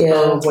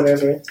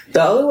 Whatever.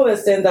 The only one that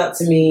stands out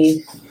to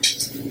me,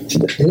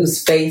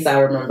 whose face I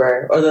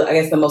remember, or I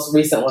guess the most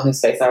recent one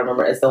whose face I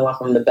remember, is the one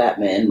from the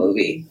Batman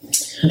movie.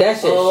 That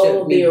shit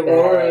should be the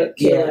Aurora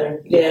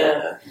killer.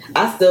 Yeah.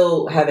 I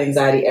still have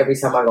anxiety every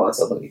time I go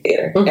into a movie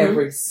theater.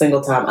 Every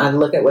single time. I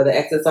look at where the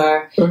exits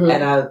are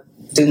and I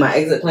do my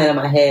exit plan in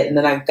my head, and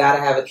then I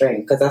gotta have a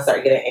drink because I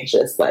start getting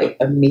anxious like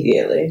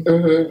immediately.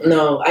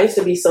 No, I used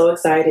to be so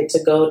excited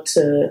to go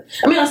to,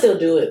 I mean I still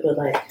do it, but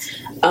like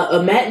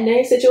a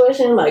matinee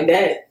situation like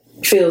that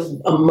feels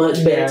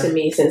much better to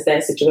me since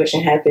that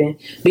situation happened,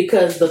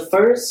 because the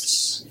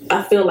first,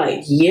 I feel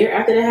like year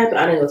after that happened,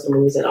 I didn't go to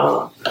movies at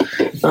all.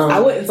 I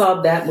went and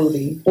saw that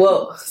movie.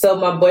 Well, so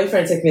my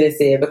boyfriend took me to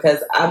see it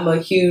because I'm a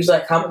huge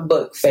like comic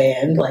book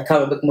fan, like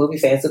comic book movie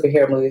fan,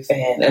 superhero movie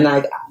fan, and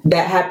like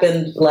that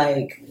happened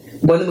like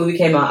when the movie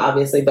came out,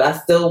 obviously, but I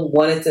still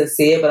wanted to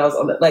see it, but I was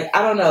on the, like,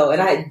 I don't know,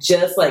 and I had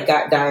just like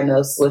got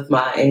diagnosed with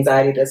my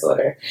anxiety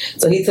disorder,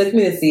 so he took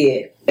me to see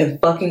it in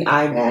fucking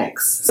IMAX.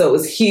 So it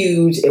was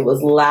huge, it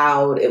was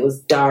loud, it was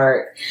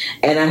dark,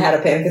 and I had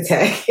a panic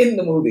attack in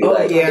the movie. It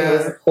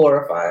was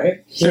horrifying.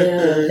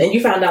 And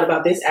you found out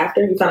about this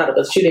after? You found out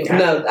about the shooting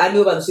after? No, I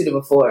knew about the shooting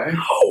before.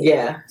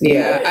 Yeah,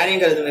 I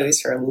didn't go to the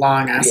movies for a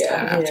long ass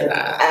time after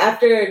that.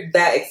 After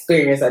that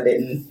experience, I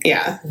didn't.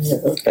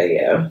 But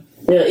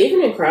yeah,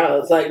 even in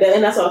crowds like that,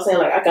 and that's what I was saying.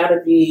 Like, I gotta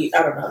be,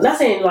 I don't know. I'm not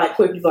saying like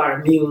queer people are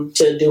immune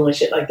to doing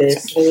shit like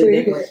this,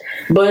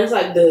 but it's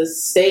like the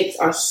stakes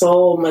are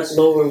so much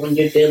lower when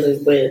you're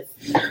dealing with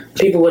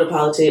people with a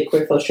politic,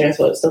 queer folks, trans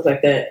folks, stuff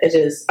like that. It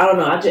just, I don't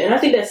know. And I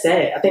think that's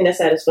sad. I think that's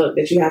sad as fuck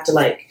that you have to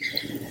like,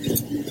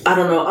 I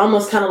don't know,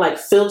 almost kind of like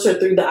filter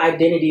through the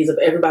identities of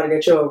everybody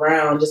that you're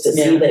around just to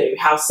see that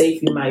how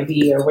safe you might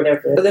be or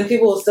whatever. But then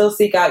people will still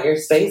seek out your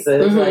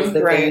spaces, like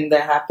the thing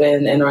that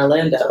happened in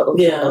Orlando.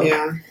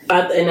 Yeah.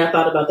 I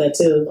thought about that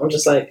too. I'm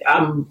just like,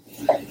 I'm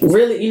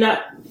really,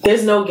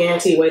 there's no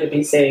guaranteed way to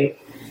be safe.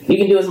 You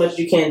can do as much as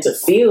you can to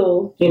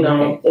feel, a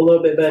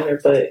little bit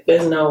better, but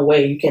there's no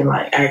way you can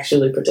like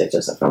actually protect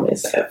yourself from it.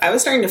 I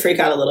was starting to freak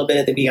out a little bit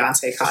at the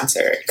Beyonce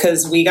concert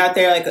because we got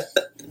there like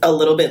a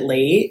little bit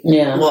late.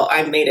 Yeah. Well,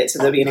 I made it to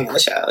the beginning of the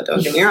show,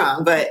 don't get me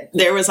wrong, but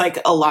there was like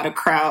a lot of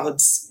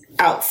crowds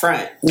out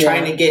front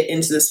trying to get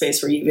into the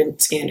space where you even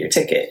scanned your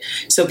ticket.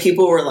 So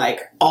people were like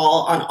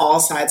on all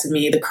sides of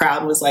me. The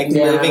crowd was like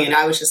moving, and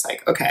I was just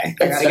like, okay,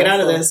 I gotta get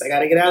out of this. I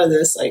gotta get out of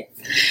this. Like,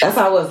 that's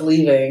how I was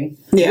leaving.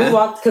 Yeah. We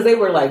walked because they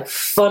were like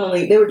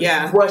they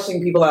were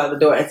rushing people out of the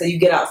door. And so you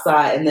get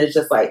outside and there's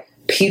just like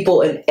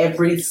people in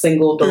every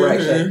single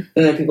direction.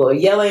 And then people are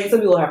yelling.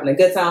 Some people are having a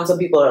good time. Some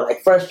people are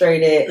like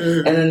frustrated.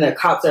 And then the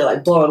cops are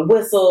like blowing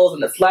whistles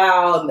and it's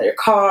loud and their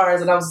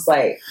cars. And I was just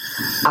like,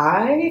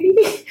 I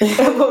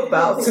am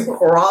about to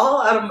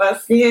crawl out of my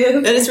skin.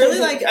 And it's really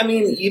like, I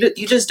mean,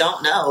 you just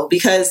don't know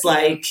because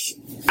like,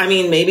 I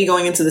mean, maybe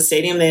going into the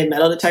stadium, they had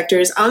metal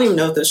detectors. I don't even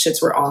know if those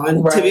shits were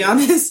on, to be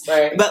honest.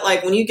 Right. But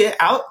like when you get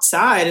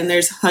outside and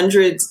there's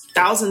hundreds,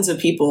 thousands of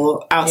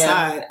people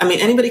outside, I mean,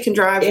 anybody can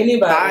drive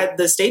by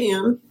the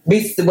stadium.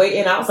 Be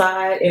waiting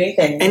outside,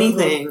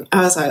 anything.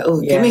 I was like,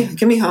 oh, get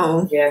me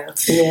home.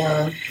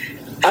 Yeah.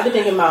 I've been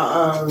thinking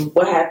about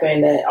what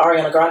happened at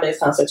Ariana Grande's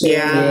concert too.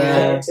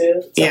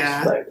 Too.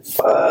 So like,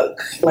 fuck.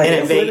 Like,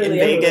 and in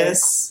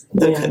Vegas,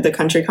 the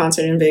country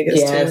concert in Vegas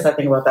too. Yes, I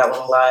think about that one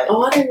a lot.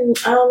 Oh, I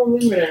don't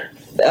remember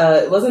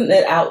that. Wasn't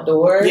it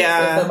outdoors?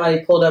 Yeah. So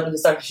somebody pulled up and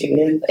just started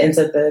shooting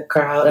into the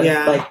crowd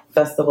at like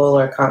festival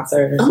or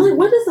concert. I'm like,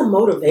 what is the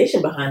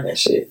motivation behind that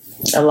shit?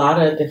 A lot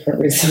of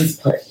different reasons,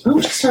 but I'm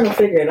just trying to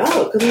figure it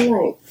out because I'm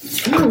like,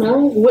 I don't know.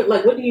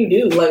 What do you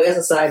do like as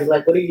a society?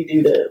 Like, what do you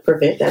do to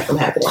prevent that from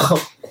happening?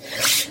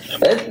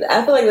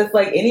 I feel like it's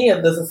like any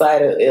of the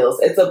societal ills.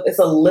 It's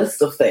a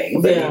list of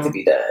things that need to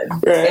be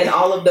done, and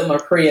all of them are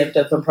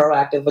preemptive and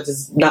proactive, which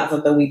is not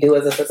something we do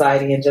as a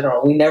society in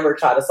general. We never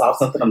try to solve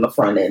something on the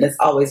front end. It's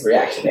always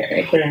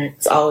reactionary.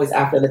 It's always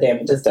after the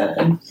damage is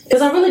done.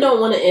 Because I really don't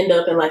want to end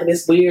up in like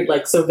this weird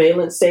like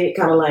surveillance state,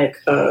 kind of like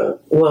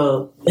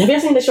well, have you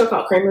ever seen the show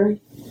called Kramer?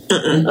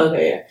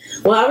 Okay.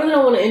 Well, I really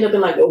don't want to end up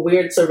in like a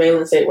weird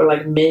surveillance state where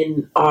like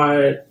men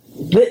are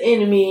the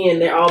enemy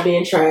and they're all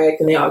being tracked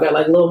and they all got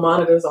like little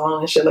monitors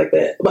on and shit like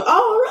that. But I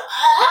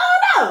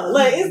don't know.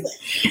 Like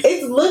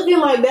it's looking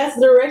like that's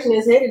the direction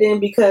it's headed in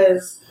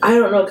because I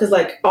don't know, because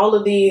like all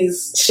of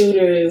these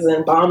shooters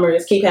and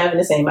bombers keep having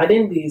the same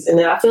identities, and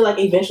then I feel like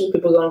eventually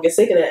people are going to get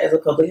sick of that as a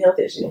public health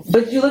issue.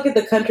 But you look at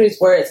the countries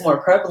where it's more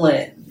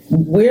prevalent.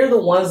 We're the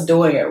ones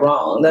doing it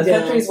wrong. The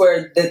countries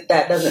where that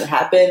doesn't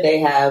happen, they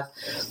have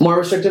more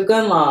restrictive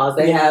gun laws.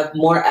 They have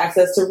more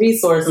access to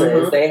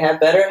resources. They have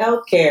better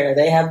health care.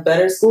 They have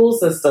better school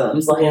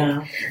systems.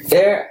 Like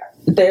there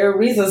are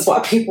reasons why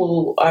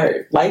people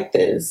are like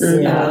this.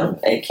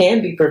 It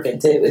can be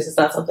prevented. It's just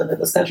not something that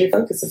this country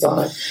focuses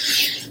on.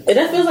 And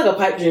that feels like a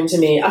pipe dream to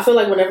me. I feel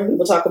like whenever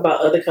people talk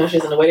about other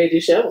countries and the way they do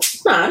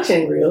shows, it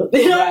ain't real.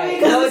 You know what I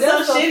mean? No, it's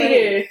so shitty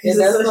here. It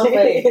does so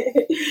fake.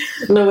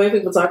 The way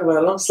people talk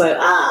about it, I'm just like,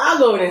 I'll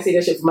go over there and see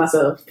that shit for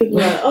myself. People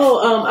are like,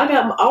 I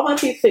got all my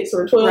teeth fixed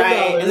for $12.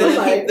 Right. And then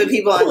like, the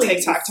people on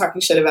TikTok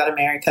talking shit about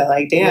America,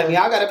 like, damn,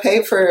 y'all gotta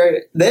pay for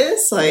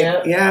this? Like,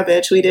 yeah,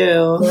 bitch, we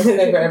do. We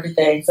pay for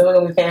everything. So we're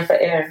gonna be paying for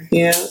air.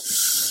 Yeah.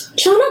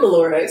 Showing up the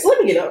Lorax.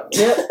 Let me get up.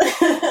 Yep.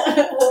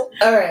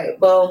 All right.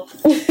 Well,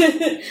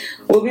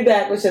 we'll be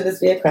back with Should This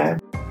Be a Crime?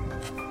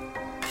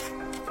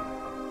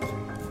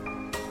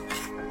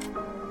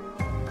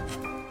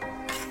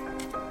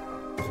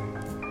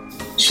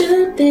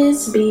 Should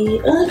this be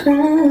a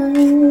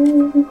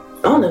crime?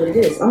 I don't know what it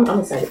is. I'm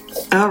excited.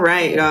 All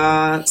right,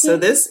 y'all. So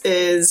this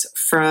is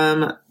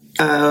from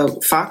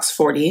Fox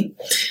 40.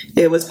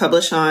 It was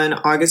published on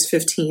August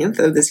 15th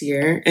of this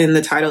year, and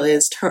the title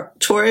is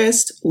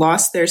Tourists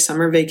Lost Their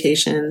Summer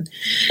Vacation.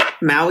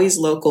 Maui's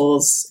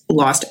locals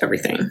lost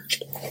everything.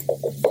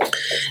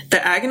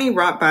 The agony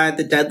wrought by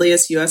the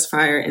deadliest U.S.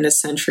 fire in a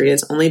century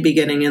is only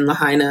beginning in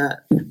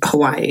Lahaina,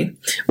 Hawaii,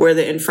 where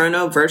the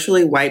inferno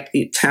virtually wiped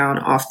the town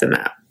off the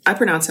map. I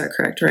pronounced that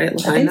correct, right?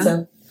 Lahaina? I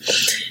think so.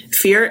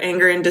 Fear,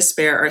 anger, and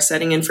despair are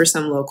setting in for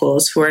some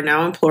locals who are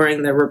now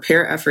imploring that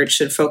repair efforts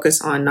should focus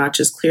on not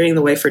just clearing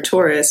the way for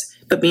tourists,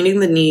 but meeting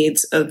the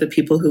needs of the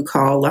people who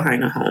call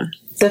Lahaina home.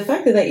 The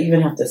fact that they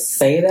even have to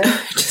say that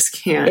I just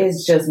can't.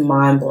 Is just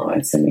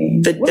mind-blowing to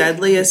me. The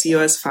deadliest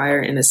U.S.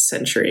 fire in a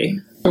century.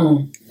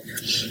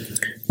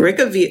 Rick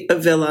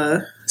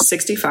Avila,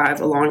 65,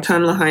 a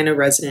longtime Lahaina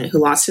resident who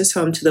lost his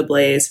home to the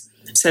blaze,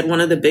 said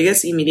one of the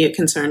biggest immediate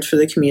concerns for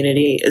the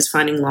community is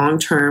finding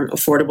long-term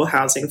affordable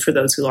housing for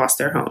those who lost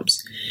their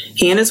homes.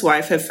 He and his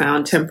wife have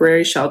found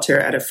temporary shelter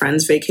at a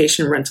friend's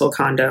vacation rental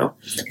condo,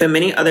 but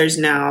many others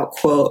now,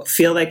 quote,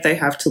 feel like they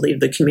have to leave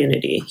the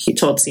community, he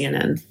told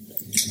CNN.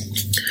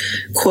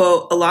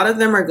 Quote, a lot of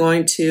them are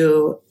going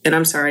to, and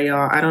I'm sorry,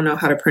 y'all, I don't know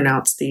how to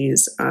pronounce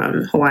these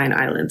Hawaiian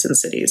islands and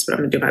cities, but I'm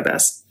going to do my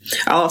best.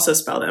 I'll also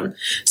spell them.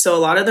 So a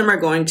lot of them are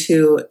going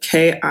to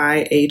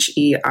Kihei,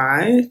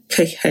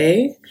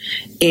 Kihei,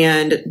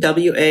 and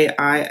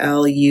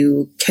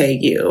Wailuku,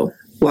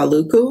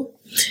 Waluku,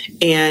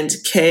 and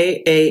Kahui,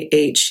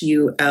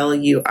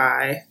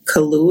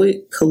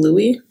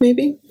 Kalui,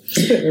 maybe?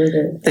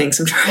 Thanks,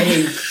 I'm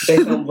trying.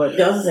 I'm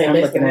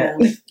looking at.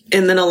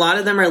 And then a lot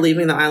of them are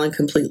leaving the island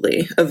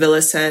completely,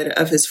 Avila said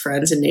of his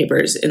friends and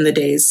neighbors in the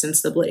days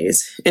since the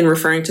blaze, in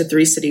referring to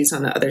 3 cities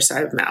on the other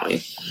side of Maui.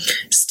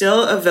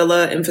 Still,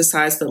 Avila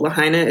emphasized that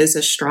Lahaina is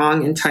a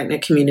strong and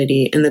tight-knit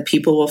community and that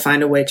people will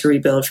find a way to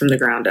rebuild from the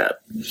ground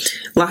up.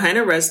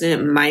 Lahaina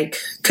resident Mike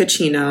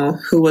Cacchino,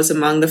 who was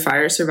among the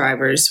fire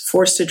survivors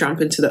forced to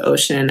jump into the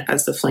ocean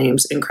as the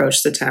flames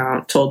encroached the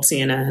town, told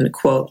CNN,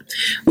 quote,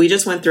 we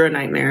just went through a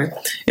nightmare,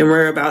 and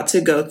we're about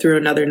to go through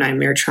another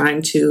nightmare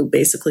trying to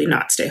basically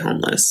not stay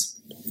homeless.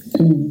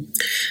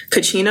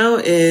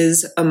 Cacchino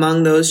is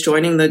among those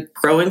joining the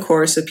growing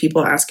chorus of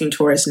people asking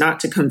tourists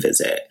not to come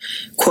visit,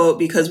 quote,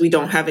 because we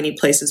don't have any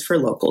places for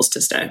locals to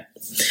stay.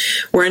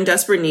 We're in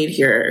desperate need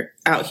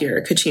out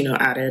here, Cacchino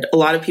added. A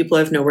lot of people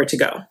have nowhere to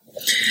go.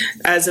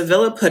 As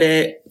Avila put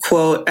it,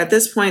 quote, at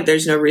this point,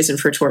 there's no reason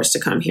for tourists to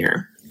come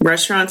here.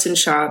 Restaurants and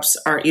shops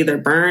are either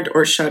burned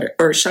or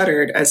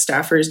shuttered as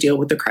staffers deal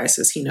with the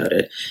crisis, he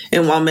noted.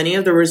 And while many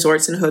of the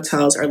resorts and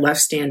hotels are left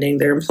standing,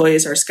 their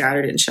employees are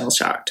scattered and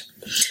shell-shocked.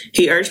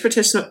 He urged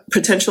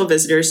potential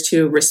visitors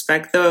to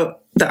respect the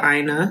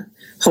Aina,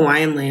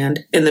 Hawaiian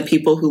land, and the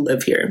people who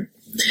live here.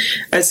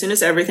 As soon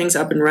as everything's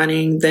up and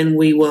running, then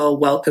we will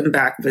welcome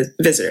back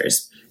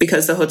visitors,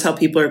 because the hotel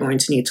people are going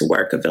to need to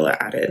work, Avila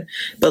added.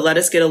 But let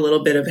us get a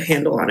little bit of a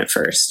handle on it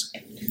first.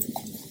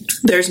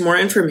 There's more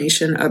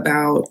information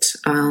about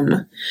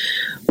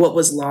what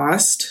was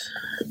lost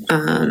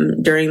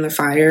during the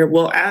fire.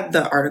 We'll add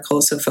the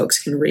article so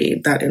folks can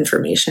read that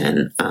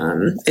information.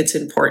 It's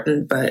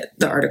important, but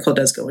the article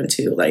does go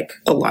into like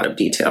a lot of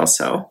detail.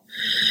 So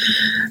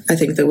I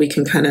think that we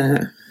can kind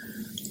of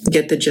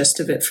get the gist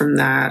of it from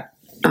that.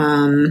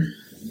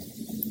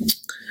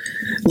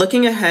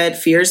 Looking ahead,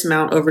 fears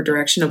mount over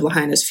direction of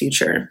Lahaina's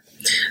future.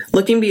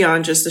 Looking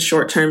beyond just the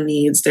short-term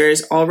needs, there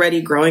is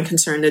already growing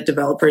concern that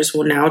developers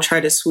will now try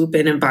to swoop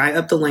in and buy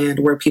up the land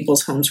where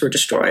people's homes were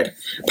destroyed,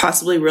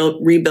 possibly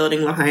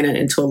rebuilding Lahaina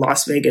into a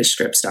Las Vegas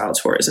Strip-style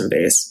tourism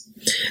base.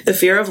 The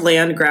fear of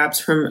land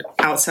grabs from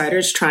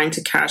outsiders trying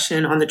to cash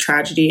in on the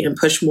tragedy and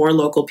push more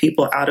local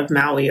people out of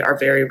Maui are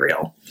very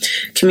real.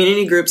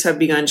 Community groups have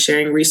begun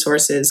sharing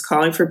resources,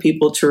 calling for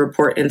people to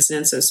report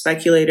incidents of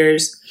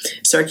speculators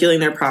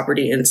circulating their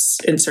property in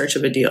search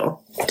of a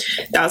deal.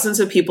 Thousands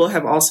of people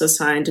have also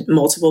signed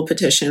multiple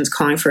petitions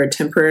calling for a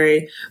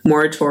temporary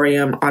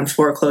moratorium on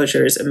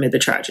foreclosures amid the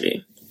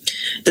tragedy.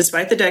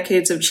 Despite the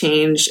decades of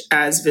change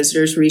as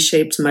visitors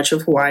reshaped much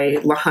of Hawaii,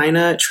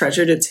 Lahaina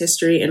treasured its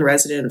history and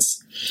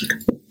residents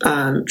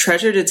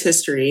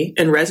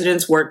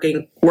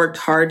worked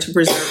hard to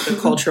preserve the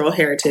cultural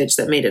heritage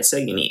that made it so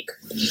unique.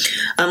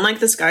 Unlike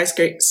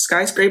the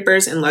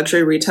skyscrapers and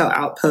luxury retail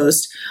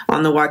outposts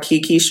on the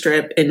Waikiki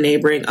Strip and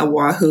neighboring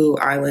Oahu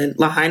Island,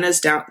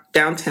 Lahaina's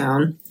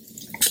downtown,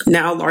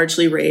 now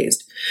largely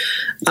raised,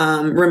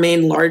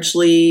 remain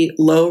largely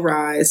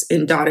low-rise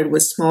and dotted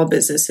with small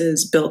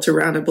businesses built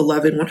around a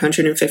beloved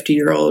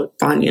 150-year-old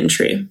banyan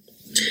tree.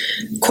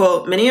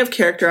 Quote, many have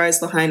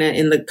characterized Lahaina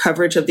in the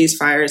coverage of these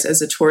fires as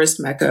a tourist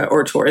mecca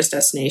or tourist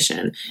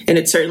destination, and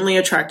it certainly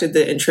attracted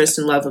the interest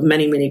and love of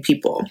many, many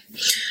people.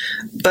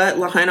 But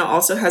Lahaina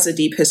also has a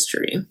deep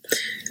history.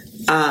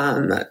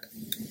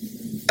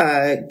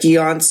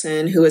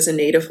 Gionson, who is a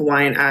native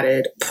Hawaiian,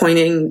 added,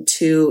 pointing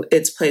to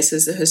its place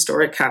as the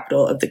historic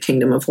capital of the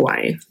Kingdom of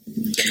Hawaii.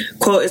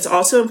 Quote, it's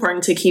also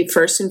important to keep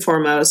first and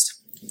foremost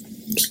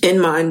in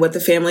mind what the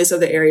families of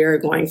the area are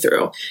going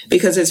through,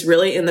 because it's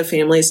really in the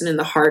families and in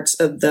the hearts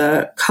of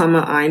the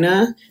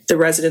Kama'aina, the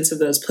residents of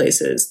those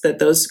places, that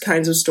those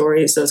kinds of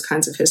stories, those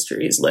kinds of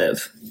histories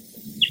live.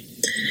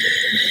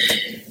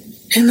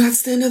 And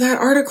that's the end of that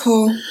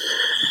article.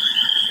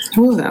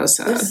 Oh, that was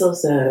sad. That's so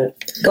sad.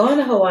 Going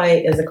to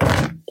Hawaii is a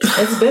crime.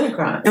 It's been a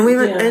crime.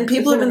 And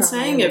people have been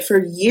saying it for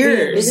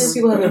years. It's just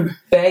people have been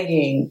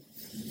begging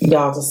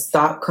y'all to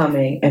stop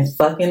coming and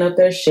fucking up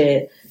their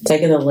shit,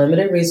 taking the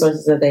limited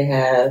resources that they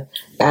have,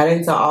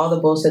 adding to all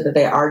the bullshit that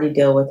they already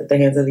deal with at the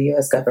hands of the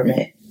U.S.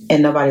 government,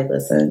 and nobody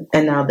listened.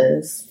 And now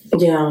this.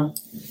 Yeah,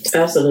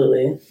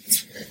 absolutely.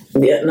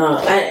 Yeah, no,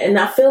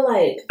 I feel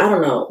like, I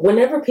don't know,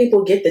 whenever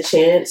people get the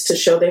chance to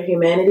show their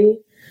humanity,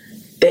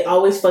 they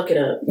always fuck it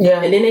up.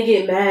 Yeah. And then they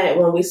get mad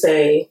when we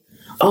say,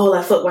 oh,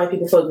 like fuck white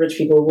people, fuck rich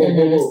people, woo,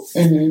 woo, woo.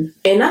 Mm-hmm.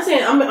 And not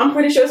saying I'm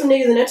pretty sure some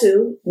niggas in there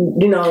too.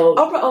 You know,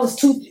 Oprah owns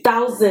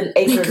 2,000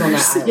 acres on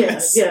that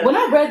island. Yeah. When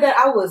I read that,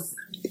 I was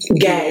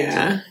gagged.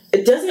 Yeah.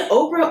 Doesn't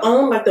Oprah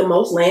own like the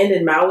most land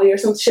in Maui or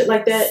some shit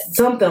like that?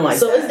 Something like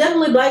so that. It's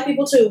definitely black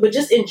people too, but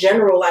just in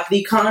general, like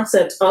the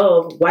concept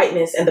of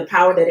whiteness and the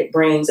power that it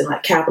brings and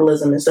like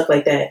capitalism and stuff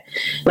like that.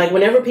 Like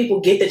whenever people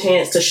get the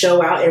chance to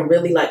show out and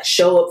really like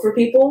show up for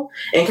people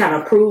and kind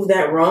of prove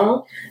that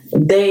wrong,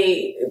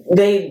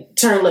 they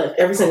turn left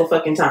every single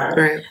fucking time.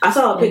 Right. I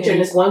saw a picture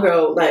and this one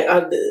girl, like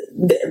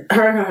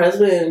her and her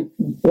husband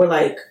were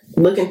like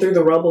looking through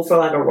the rubble for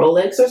like a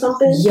Rolex or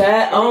something.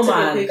 Yeah. Oh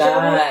my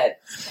God.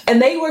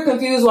 And they were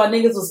confused while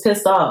niggas was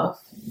pissed off.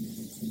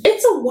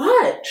 It's a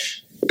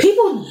watch.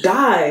 People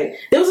died.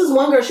 There was this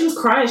one girl, she was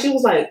crying. She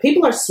was like,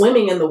 people are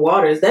swimming in the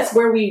waters. That's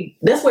where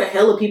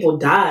hella people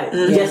died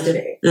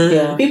yesterday. Mm-hmm.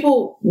 Yeah.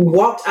 People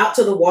walked out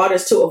to the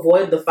waters to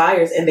avoid the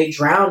fires and they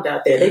drowned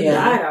out there. They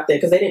died out there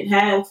because they didn't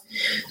have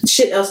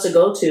shit else to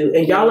go to.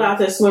 And y'all are out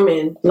there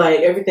swimming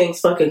like everything's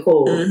fucking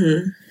cool.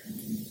 Mm-hmm.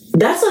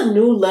 That's a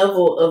new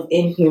level of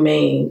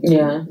inhumane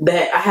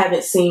that I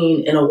haven't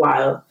seen in a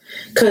while.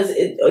 Because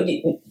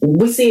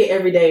we see it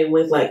every day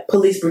with like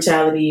police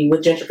brutality,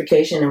 with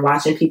gentrification and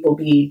watching people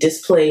be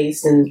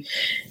displaced and,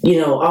 you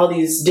know, all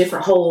these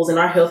different holes in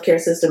our healthcare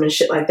system and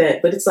shit like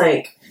that. But it's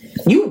like,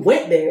 you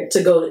went there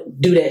to go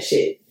do that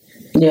shit.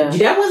 Yeah.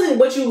 That wasn't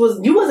what you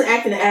wasn't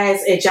acting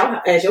as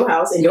at your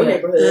house in your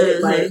neighborhood.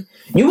 Mm-hmm. Like,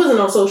 you wasn't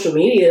on social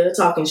media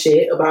talking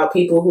shit about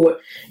people who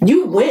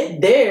you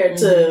went there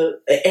to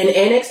an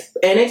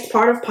annexed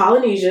part of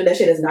Polynesia. That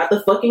shit is not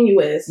the fucking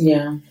US.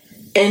 Yeah.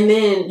 And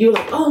then you're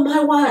like, oh,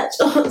 my watch.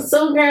 Oh, I'm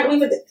so glad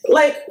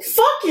like,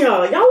 fuck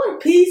y'all. Y'all are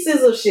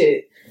pieces of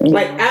shit.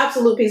 Like,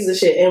 absolute pieces of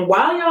shit. And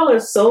while y'all are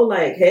so,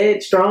 like,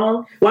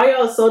 headstrong, while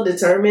y'all are so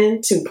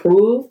determined to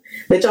prove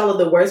that y'all are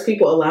the worst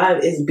people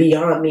alive is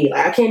beyond me.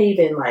 Like, I can't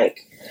even,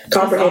 like,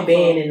 comprehend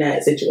being in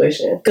that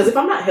situation. Because if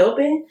I'm not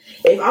helping,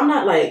 if I'm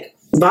not, like,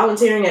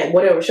 volunteering at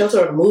whatever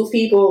shelter to move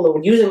people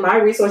or using my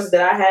resources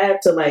that I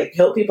have to like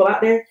help people out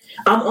there,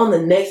 I'm on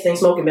the next thing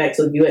smoking back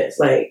to the US.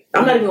 Like,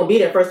 I'm not even gonna be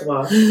there first of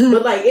all.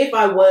 But like, if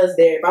I was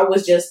there, if I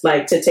was just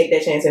like to take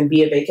that chance and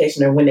be a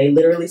vacationer when they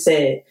literally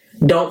said,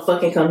 don't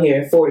fucking come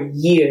here for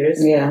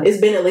years. Yeah. It's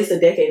been at least a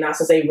decade now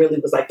since they really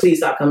was like, please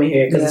stop coming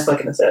here because it's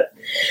fucking us up.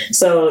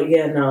 So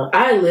yeah, no,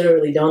 I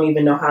literally don't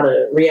even know how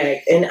to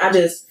react. And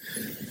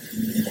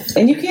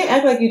and you can't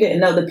act like you didn't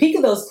know. The peak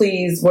of those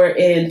pleas were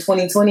in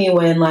 2020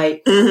 when,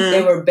 like,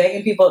 they were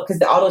begging people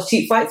because all those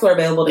cheap flights were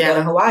available to go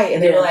to Hawaii.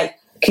 And they were like,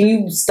 can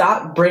you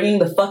stop bringing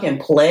the fucking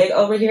plague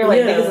over here?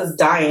 Like, niggas is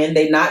dying.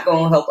 They not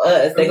going to help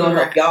us. They going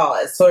to help y'all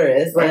as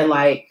tourists. And,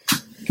 like,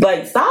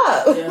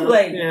 stop.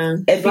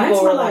 And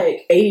people were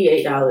like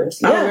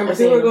 $88. I remember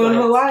people were going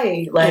to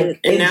Hawaii. Like,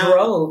 and in now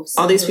droves.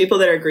 All these people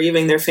that are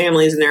grieving their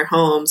families and their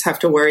homes have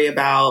to worry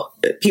about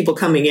people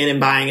coming in and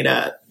buying it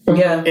up.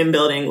 And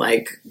building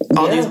like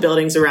all these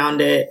buildings around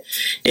it.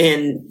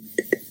 And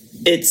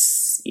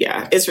it's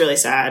really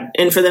sad.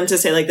 And for them to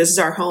say like, this is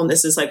our home,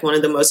 this is like one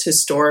of the most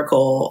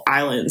historical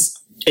islands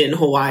in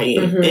Hawaii,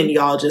 and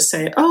y'all just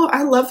say, oh,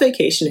 I love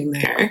vacationing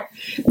there.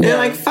 And they're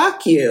like,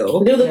 fuck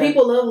you. Do the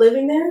people love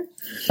living there?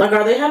 Like,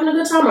 are they having a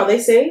good time? Are they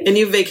safe? And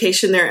you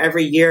vacation there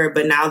every year,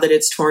 but now that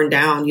it's torn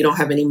down, you don't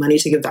have any money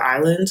to give the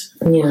island.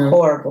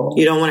 Horrible.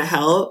 You don't want to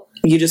help.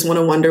 You just want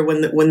to wonder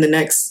when the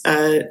next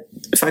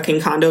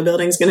fucking condo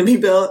building is going to be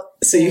built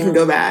so you can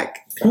go back.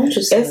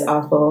 It's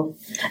awful.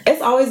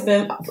 It's always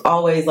been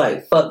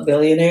like fuck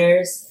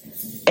billionaires.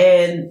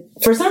 And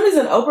for some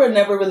reason, Oprah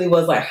never really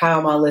was like high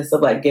on my list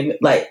of like giving.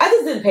 Like, I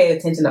just didn't pay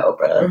attention to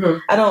Oprah.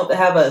 I don't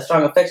have a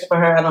strong affection for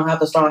her. I don't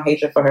have a strong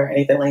hatred for her,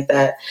 anything like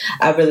that.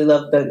 I really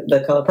love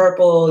the color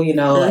purple. You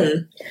know, like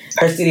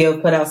her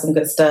studio put out some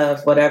good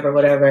stuff.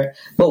 Whatever.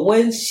 But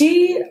when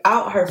she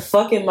out her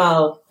fucking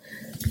mouth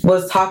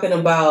was talking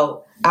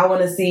about, I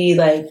want to see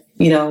like,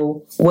 you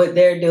know, what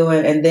they're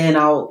doing, and then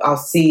I'll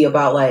see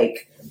about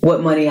like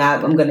what money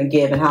I'm going to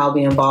give and how I'll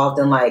be involved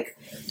in like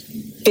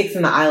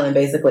fixing the island,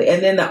 basically.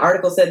 And then the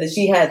article said that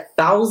she had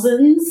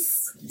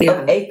thousands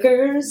of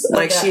acres.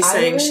 Like, she's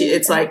saying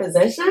it's like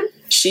possession.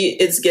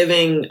 It's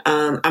giving,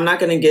 I'm not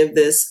going to give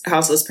this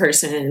houseless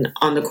person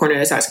on the corner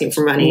that's asking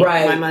for money,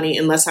 my money,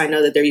 unless I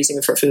know that they're using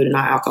it for food and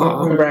not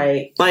alcohol.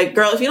 Right. Like,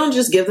 girl, if you don't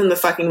just give them the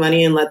fucking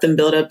money and let them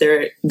build up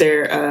their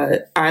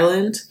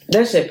island.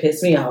 That shit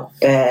pissed me off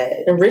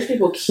bad. And rich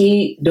people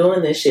keep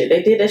doing this shit.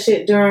 They did that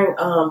shit during,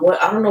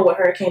 I don't know what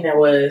hurricane that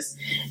was.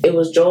 It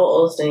was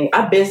Joel Osteen.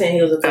 I've been saying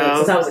he was a fake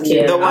since I was a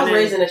kid. I was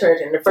raised in the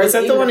church. And the first, is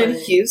that the one in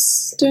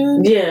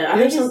Houston? Yeah,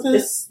 I think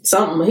it's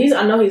something.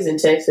 I know he's in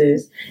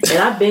Texas.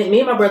 And me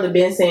me and my brother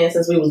been saying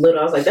since we was little.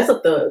 I was like, that's a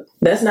thug.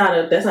 That's not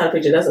a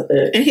preacher. That's a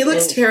thug. And he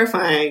looks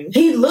terrifying.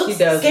 He looks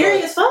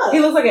scary as fuck. He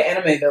looks like an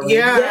anime villain.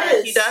 Yeah,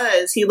 yes. He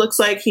does. He looks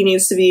like he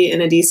needs to be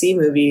in a DC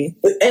movie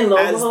and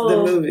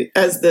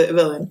as the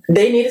villain.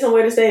 They needed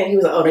somewhere to stay, and he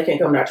was like, "Oh, they can't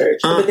come to our church."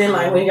 But then,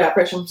 like when he got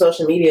pressure from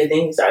social media, then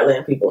he started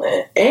letting people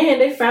in,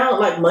 and they found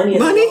like money in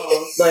the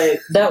walls.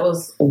 Like that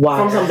was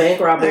wild from some bank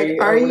robbery.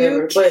 Like, are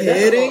you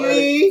kidding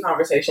me?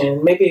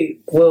 Conversation. Maybe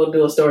we'll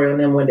do a story on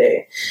them one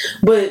day.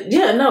 But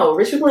yeah, no,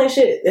 rich people ain't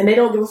shit, and they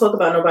don't give a fuck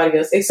about nobody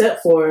else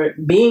except for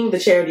being the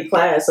charity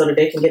class so that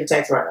they can get a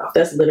tax write-off.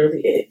 That's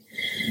literally it.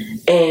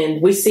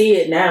 And we see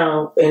it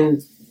now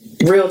in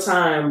real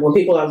time when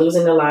people are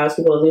losing their lives,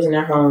 people are losing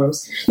their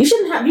homes. You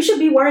should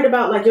be worried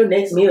about like your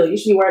next meal. You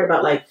should be worried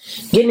about like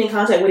getting in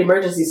contact with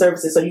emergency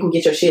services so you can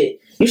get your shit.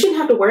 You shouldn't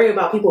have to worry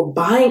about people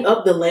buying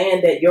up the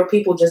land that your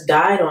people just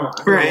died on.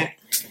 Right.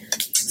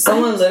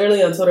 Someone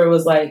literally on Twitter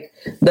was like,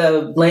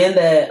 the land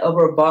that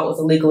Oprah bought was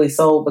illegally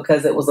sold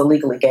because it was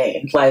illegally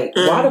gained. Like,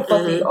 why the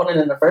fuck do you own it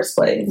in the first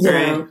place?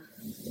 Right.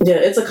 Yeah,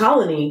 it's a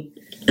colony.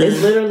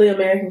 It's literally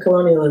American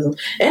colonialism.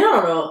 And I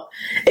don't know,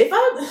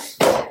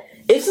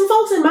 if some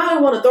folks in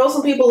mine want to throw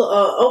some people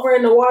over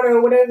in the water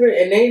or whatever,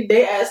 and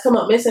they ass come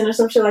up missing or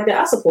some shit like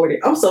that, I support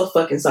it. I'm so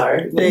fucking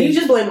sorry. You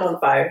just blame it on the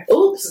fire.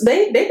 Oops,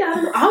 they died.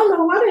 I don't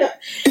know why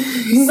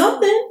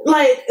something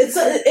like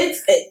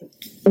it's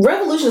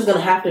revolution is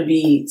gonna have to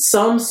be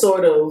some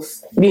sort of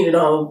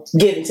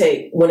give and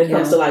take when it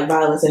comes to like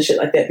violence and shit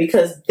like that,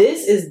 because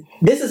this is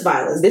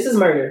violence. This is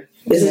murder.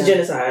 This is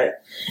genocide,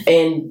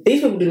 and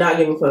these people do not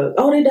give a fuck.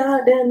 Oh, they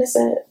died. Damn, that's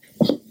sad.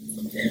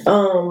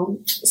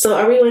 So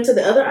are we going to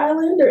the other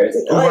island, or is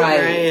it like,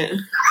 right?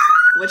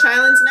 Which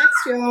island's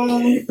next, y'all?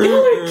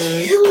 Y'all are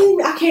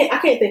killing. I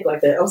can't think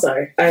like that. I'm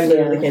sorry. I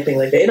literally can't think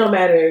like that. It don't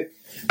matter.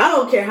 I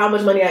don't care how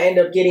much money I end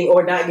up getting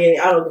or not getting.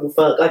 I don't give a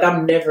fuck. Like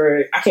I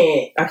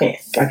can't.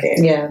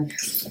 Yeah.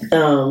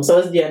 So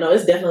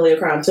it's definitely a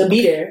crime to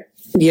be there.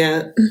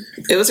 Yeah.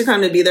 It was a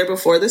crime to be there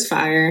before this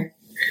fire.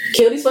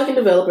 Kill these fucking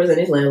developers and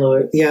these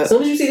landlords. Yeah. As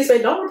soon as you see this,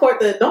 don't report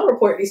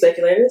these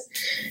speculators.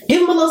 Give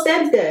them a little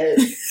stab.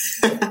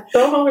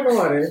 Throw them over in the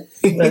water.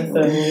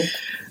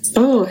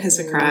 It's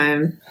a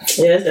crime.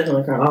 Yeah, it's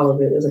definitely a crime. All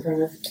of it is a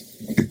crime.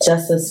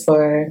 Justice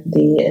for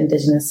the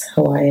indigenous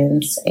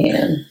Hawaiians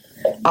and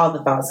all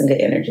the thoughts and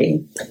good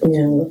energy.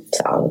 Yeah,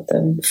 to all of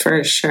them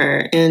for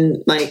sure.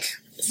 And like,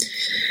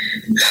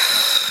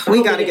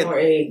 we gotta get more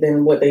aid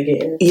than what they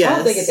get. Yeah, I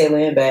hope they get their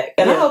land back,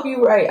 and I hope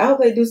you're right. I hope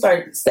they do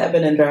start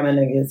stabbing and drowning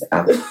niggas.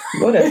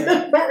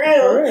 Whatever, for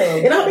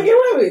real. And I hope they get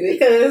away with it,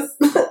 because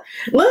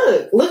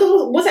look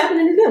at what's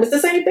happening to them. It's the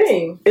same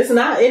thing. It's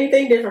not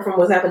anything different from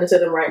what's happening to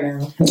them right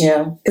now.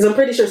 Yeah, because I'm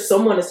pretty sure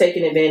someone is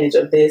taking advantage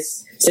of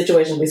this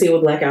situation. We see it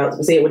with blackouts.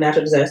 We see it with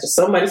natural disasters.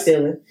 Somebody's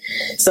stealing.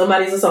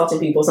 Somebody's assaulting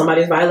people.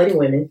 Somebody's violating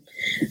women.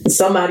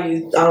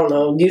 Somebody's, I don't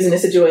know, using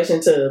this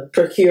situation to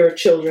procure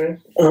children.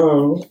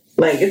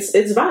 Like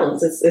it's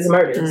violence. It's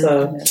murder. Mm-hmm.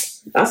 So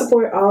I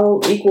support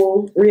all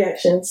equal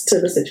reactions to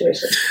the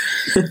situation.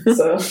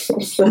 so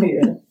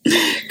yeah,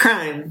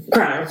 crime,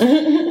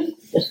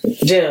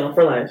 jail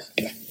for life.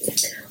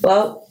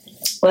 Well,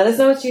 let us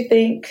know what you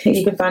think.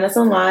 You can find us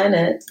online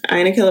at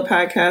Ina Killa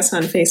Podcast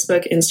on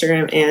Facebook,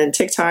 Instagram, and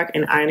TikTok,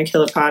 and Ina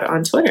Killa Pod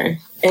on Twitter.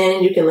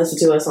 And you can listen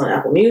to us on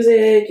Apple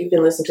Music. You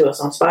can listen to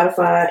us on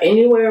Spotify,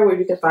 anywhere where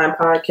you can find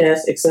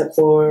podcasts except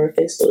for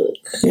Facebook.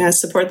 Yeah,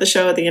 support the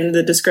show at the end of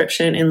the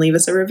description and leave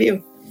us a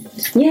review.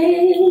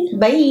 Yay!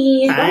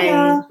 Bye! Bye.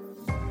 Bye.